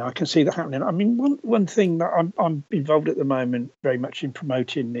happening. I mean, one thing that I'm involved at the moment, very much in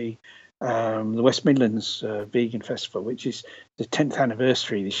promoting the West Midlands Vegan Festival, which is the 10th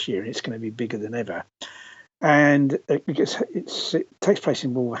anniversary this year, and it's going to be bigger than ever. And it takes place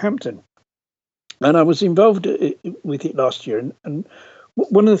in Wolverhampton, and I was involved with it last year. And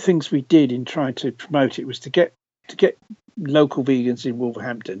one of the things we did in trying to promote it was to get local vegans in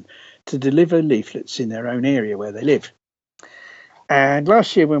Wolverhampton to deliver leaflets in their own area where they live. And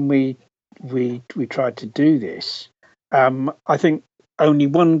last year, when we tried to do this, I think only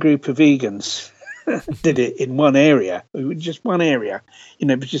one group of vegans did it in one area, just one area.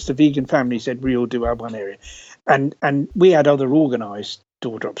 It was just a vegan family said we all do our one area, and we had other organised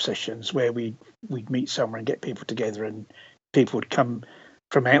door drop sessions where we'd meet somewhere and get people together, and people would come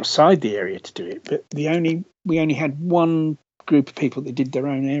from outside the area to do it. But we only had one group of people that did their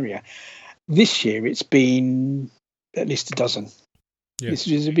own area. This year, it's been at least a dozen. Yeah.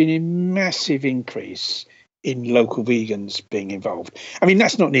 There's been a massive increase in local vegans being involved. I mean,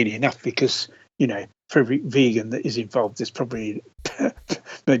 that's not nearly enough because, for every vegan that is involved, there's probably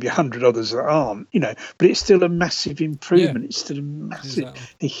maybe 100 others that aren't, but it's still a massive improvement. Yeah. It's still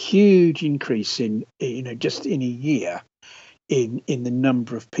a huge increase in, just in a year in the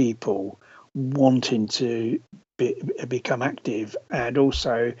number of people wanting to become active, and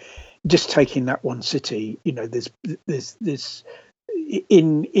also just taking that one city. There's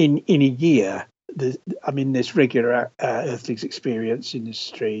in a year. There's regular Earthlings experience in the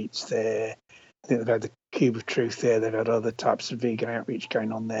streets there. I think they've had the Cube of Truth there. They've had other types of vegan outreach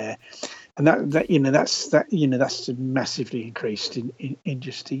going on there, and that's massively increased in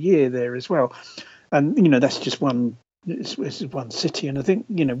just a year there as well. And that's just one. It's one city, and I think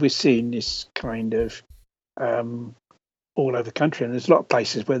we're seeing this kind of all over the country, and there's a lot of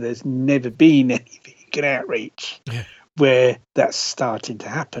places where there's never been any vegan outreach, where that's starting to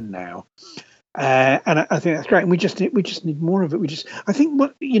happen now. And I think that's great, and we just need more of it. I think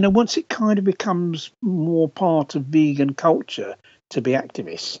once it kind of becomes more part of vegan culture to be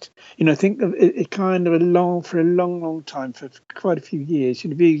activist, I think it kind of for a long time, for quite a few years,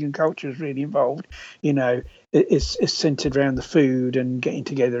 vegan culture is really involved. It's centered around the food and getting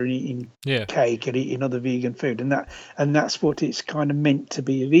together and eating cake and eating other vegan food, and that's what it's kind of meant to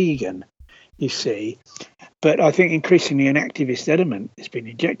be a vegan, you see. But I think increasingly an activist element has been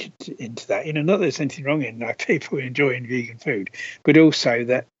injected into that. Not that there's anything wrong in people enjoying vegan food, but also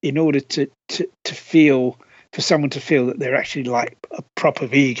that in order to feel, for someone to feel that they're actually like a proper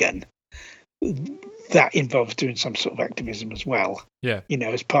vegan, that involves doing some sort of activism as well. Yeah.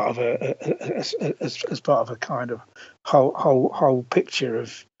 As part of as part of a kind of whole picture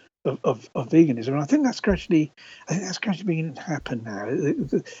of veganism, and I think that's gradually beginning to happen now.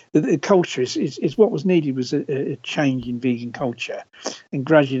 The culture is what was needed was a change in vegan culture, and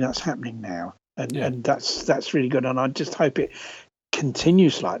gradually that's happening now, and that's really good. And I just hope it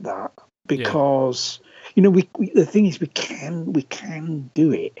continues like that, because the thing is we can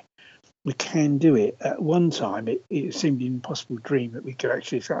do it. We can do it. At one time, it seemed an impossible dream that we could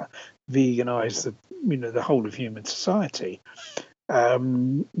actually sort of veganize the whole of human society.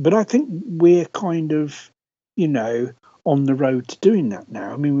 But I think we're kind of, on the road to doing that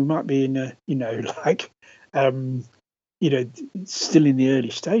now. I mean, we might be in a, still in the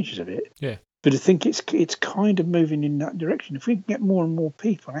early stages of it. Yeah. But I think it's kind of moving in that direction. If we can get more and more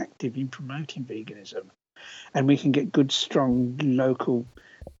people active in promoting veganism, and we can get good, strong local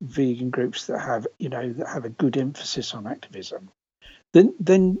vegan groups that have a good emphasis on activism,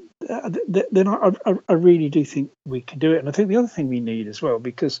 then I really do think we can do it. And I think the other thing we need as well,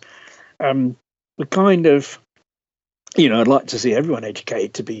 because we're kind of, I'd like to see everyone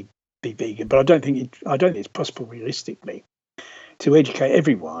educated to be vegan, but I don't think it's possible realistically to educate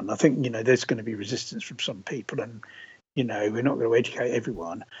everyone. I think there's going to be resistance from some people, and we're not going to educate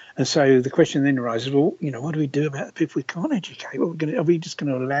everyone. And so the question then arises, well, what do we do about the people we can't educate? Are we just going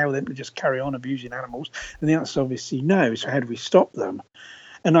to allow them to just carry on abusing animals? And the answer is obviously no. So how do we stop them?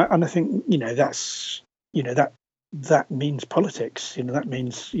 And I think, that's, that means politics. That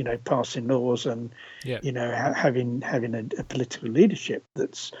means, passing laws and, having a political leadership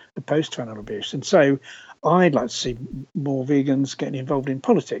that's opposed to animal abuse. And so I'd like to see more vegans getting involved in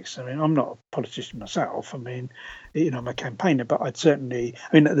politics. I mean, I'm not a politician myself. I mean, I'm a campaigner, but I'd certainly,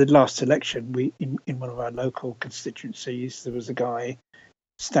 at the last election, in one of our local constituencies, there was a guy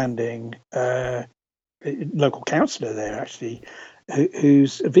standing local councillor there, actually,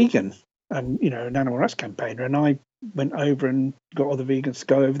 who's a vegan and, you know, an animal rights campaigner. And I went over and got other vegans to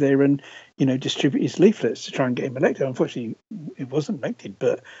go over there and, you know, distribute his leaflets to try and get him elected. Unfortunately, it wasn't elected,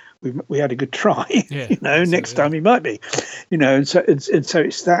 but we had a good try. Yeah, you know, next time he might be. You know, and so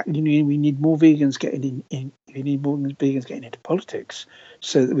it's that, you know, we need more vegans getting in. We need more vegans getting into politics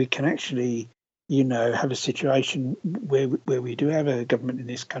so that we can actually, you know, have a situation where we do have a government in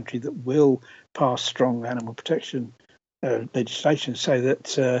this country that will pass strong animal protection legislation, so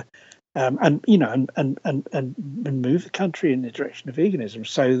that and you know and move the country in the direction of veganism,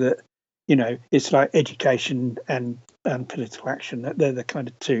 so that, you know, it's like education and political action. That they're the kind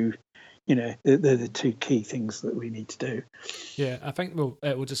of two, you know, they're the two key things that we need to do. Yeah, I think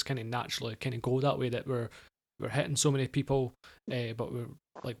we'll just kind of naturally kind of go that way, that we're hitting so many people, but we're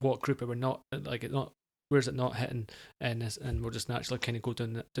like, what group are we not, like, it not, where's it not hitting, and we'll just naturally kind of go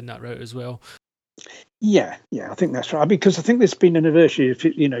down that route as well. Yeah, I think that's right, because I think there's been an aversion,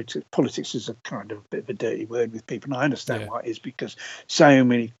 you know, to politics is a kind of a bit of a dirty word with people, and I understand why it is, because so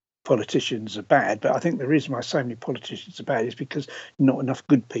many politicians are bad. But I think the reason why so many politicians are bad is because not enough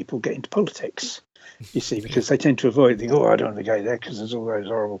good people get into politics. You see, because they tend to avoid the, I don't want to go there because there's all those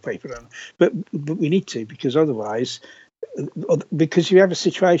horrible people. But we need to, because otherwise, because you have a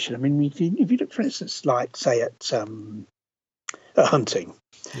situation. I mean, if you look, for instance, like say at hunting.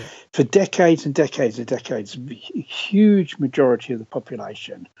 Yeah. For decades and decades and decades, a huge majority of the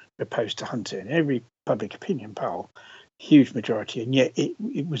population are opposed to hunting. Every public opinion poll, huge majority, and yet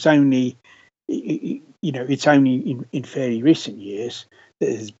it was only, you know, it's only in fairly recent years that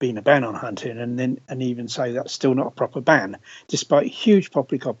there's been a ban on hunting, and even so, that's still not a proper ban, despite huge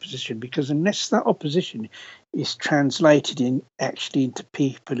public opposition. Because unless that opposition is translated into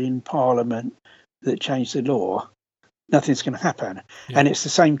people in Parliament that change the law, nothing's going to happen. Yeah. And it's the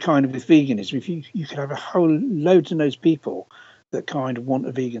same kind of with veganism. If you could have a whole loads of those people that kind of want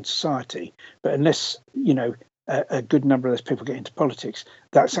a vegan society, but unless, you know, a good number of those people get into politics,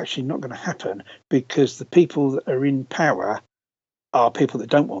 that's actually not going to happen, because the people that are in power are people that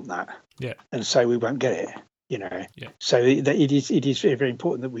don't want that. Yeah. And so we won't get it, you know. Yeah. So it is very, very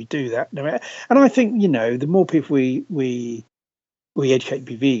important that we do that. And I think, you know, the more people we educate to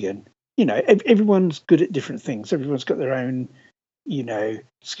be vegan, you know, everyone's good at different things. Everyone's got their own, you know,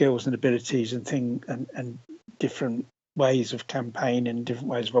 skills and abilities and and different ways of campaign and different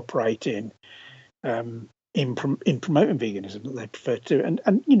ways of operating in promoting veganism that they prefer to.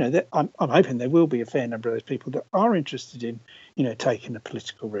 And you know, I'm hoping there will be a fair number of those people that are interested in, you know, taking the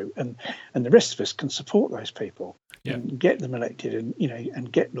political route, and the rest of us can support those people. Yeah. And get them elected, and, you know,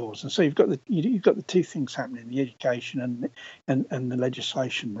 and get laws. And so you've got the two things happening: the education and the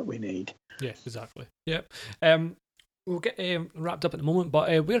legislation that we need. Yeah, exactly. Yeah. We'll get wrapped up in a moment,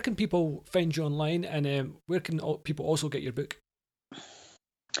 but where can people find you online, and where can people also get your book?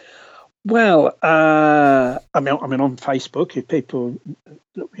 Well, I mean on Facebook. If people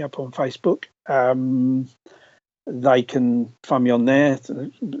look me up on Facebook, they can find me on there.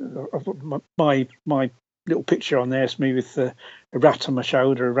 I've got my little picture on there is me with a rat on my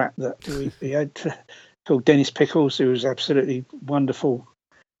shoulder, a rat that we had called Dennis Pickles, who was absolutely wonderful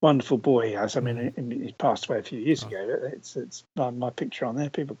boy he has. I mean, he passed away a few years ago. It's my picture on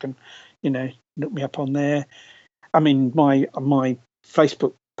there. People can, you know, look me up on there. I mean, my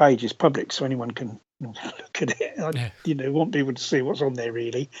Facebook page is public, so anyone can look at it. You know, want people to see what's on there,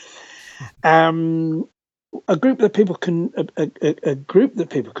 really. A group that people can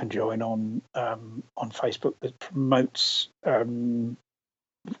join on Facebook that promotes vegan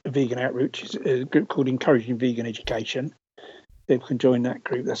outreach is a group called Encouraging Vegan Education. People can join that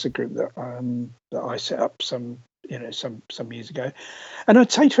group. That's a group that I set up some years ago. And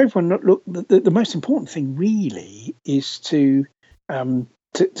I'd say to everyone, look, the most important thing really is to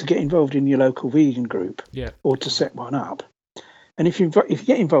get involved in your local vegan group, or to set one up. And if you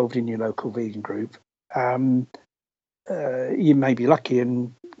get involved in your local vegan group, you may be lucky,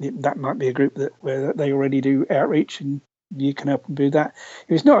 and that might be a group where they already do outreach, and you can help them do that.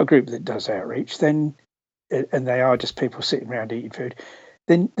 If it's not a group that does outreach, then, and they are just people sitting around eating food,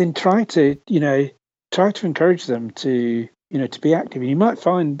 then try to encourage them to be active. And you might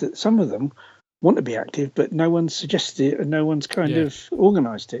find that some of them want to be active, but no one's suggested it, and no one's kind of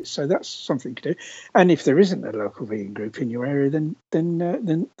organised it. So that's something to do. And if there isn't a local vegan group in your area, then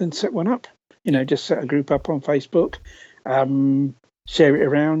set one up. You know, just set a group up on Facebook, share it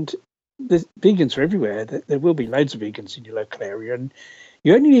around. There's vegans are everywhere. There will be loads of vegans in your local area, and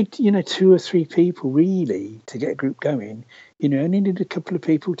You only need, 2 or 3 people really to get a group going. Only need a couple of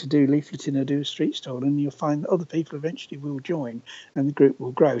people to do leafleting or do a street stall, and you'll find that other people eventually will join and the group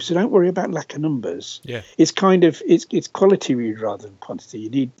will grow. So don't worry about lack of numbers. Yeah. It's kind of, it's quality rather than quantity.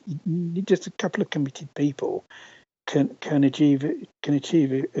 You need just a couple of committed people can achieve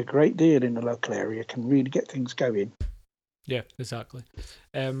a great deal in the local area, can really get things going. Yeah, exactly.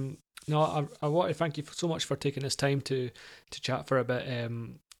 No, I want to thank you so much for taking this time to chat for a bit.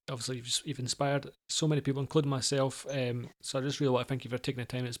 Obviously, you've inspired so many people, including myself. So I just really want to thank you for taking the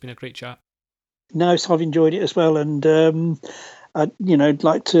time. It's been a great chat. No, so I've enjoyed it as well, and I'd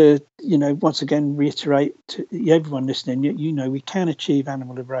like to, once again reiterate to everyone listening. We can achieve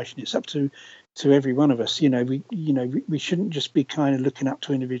animal liberation. It's up to every one of us. We shouldn't just be kind of looking up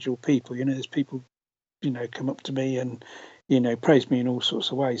to individual people. There's people, come up to me and praise me in all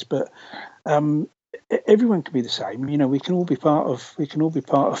sorts of ways, but everyone can be the same. We can all be part of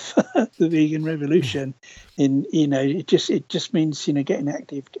the vegan revolution. It just means getting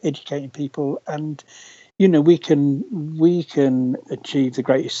active, educating people, and we can achieve the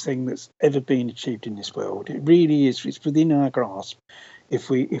greatest thing that's ever been achieved in this world. It really is. It's within our grasp if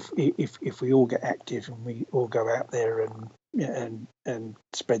we all get active and we all go out there and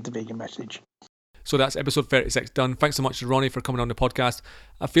spread the vegan message. So that's episode 36 done. Thanks so much to Ronnie for coming on the podcast.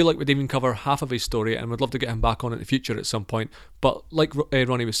 I feel like we'd even cover half of his story, and would love to get him back on in the future at some point. But like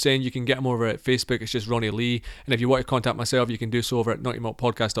Ronnie was saying, you can get him over at Facebook. It's just Ronnie Lee. And if you want to contact myself, you can do so over at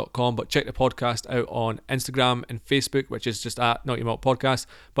naughtymilkpodcast.com. But check the podcast out on Instagram and Facebook, which is just at Naughty Milk Podcast.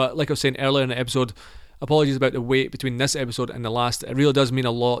 But like I was saying earlier in the episode, apologies about the wait between this episode and the last. It really does mean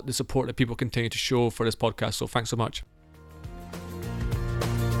a lot, the support that people continue to show for this podcast. So thanks so much.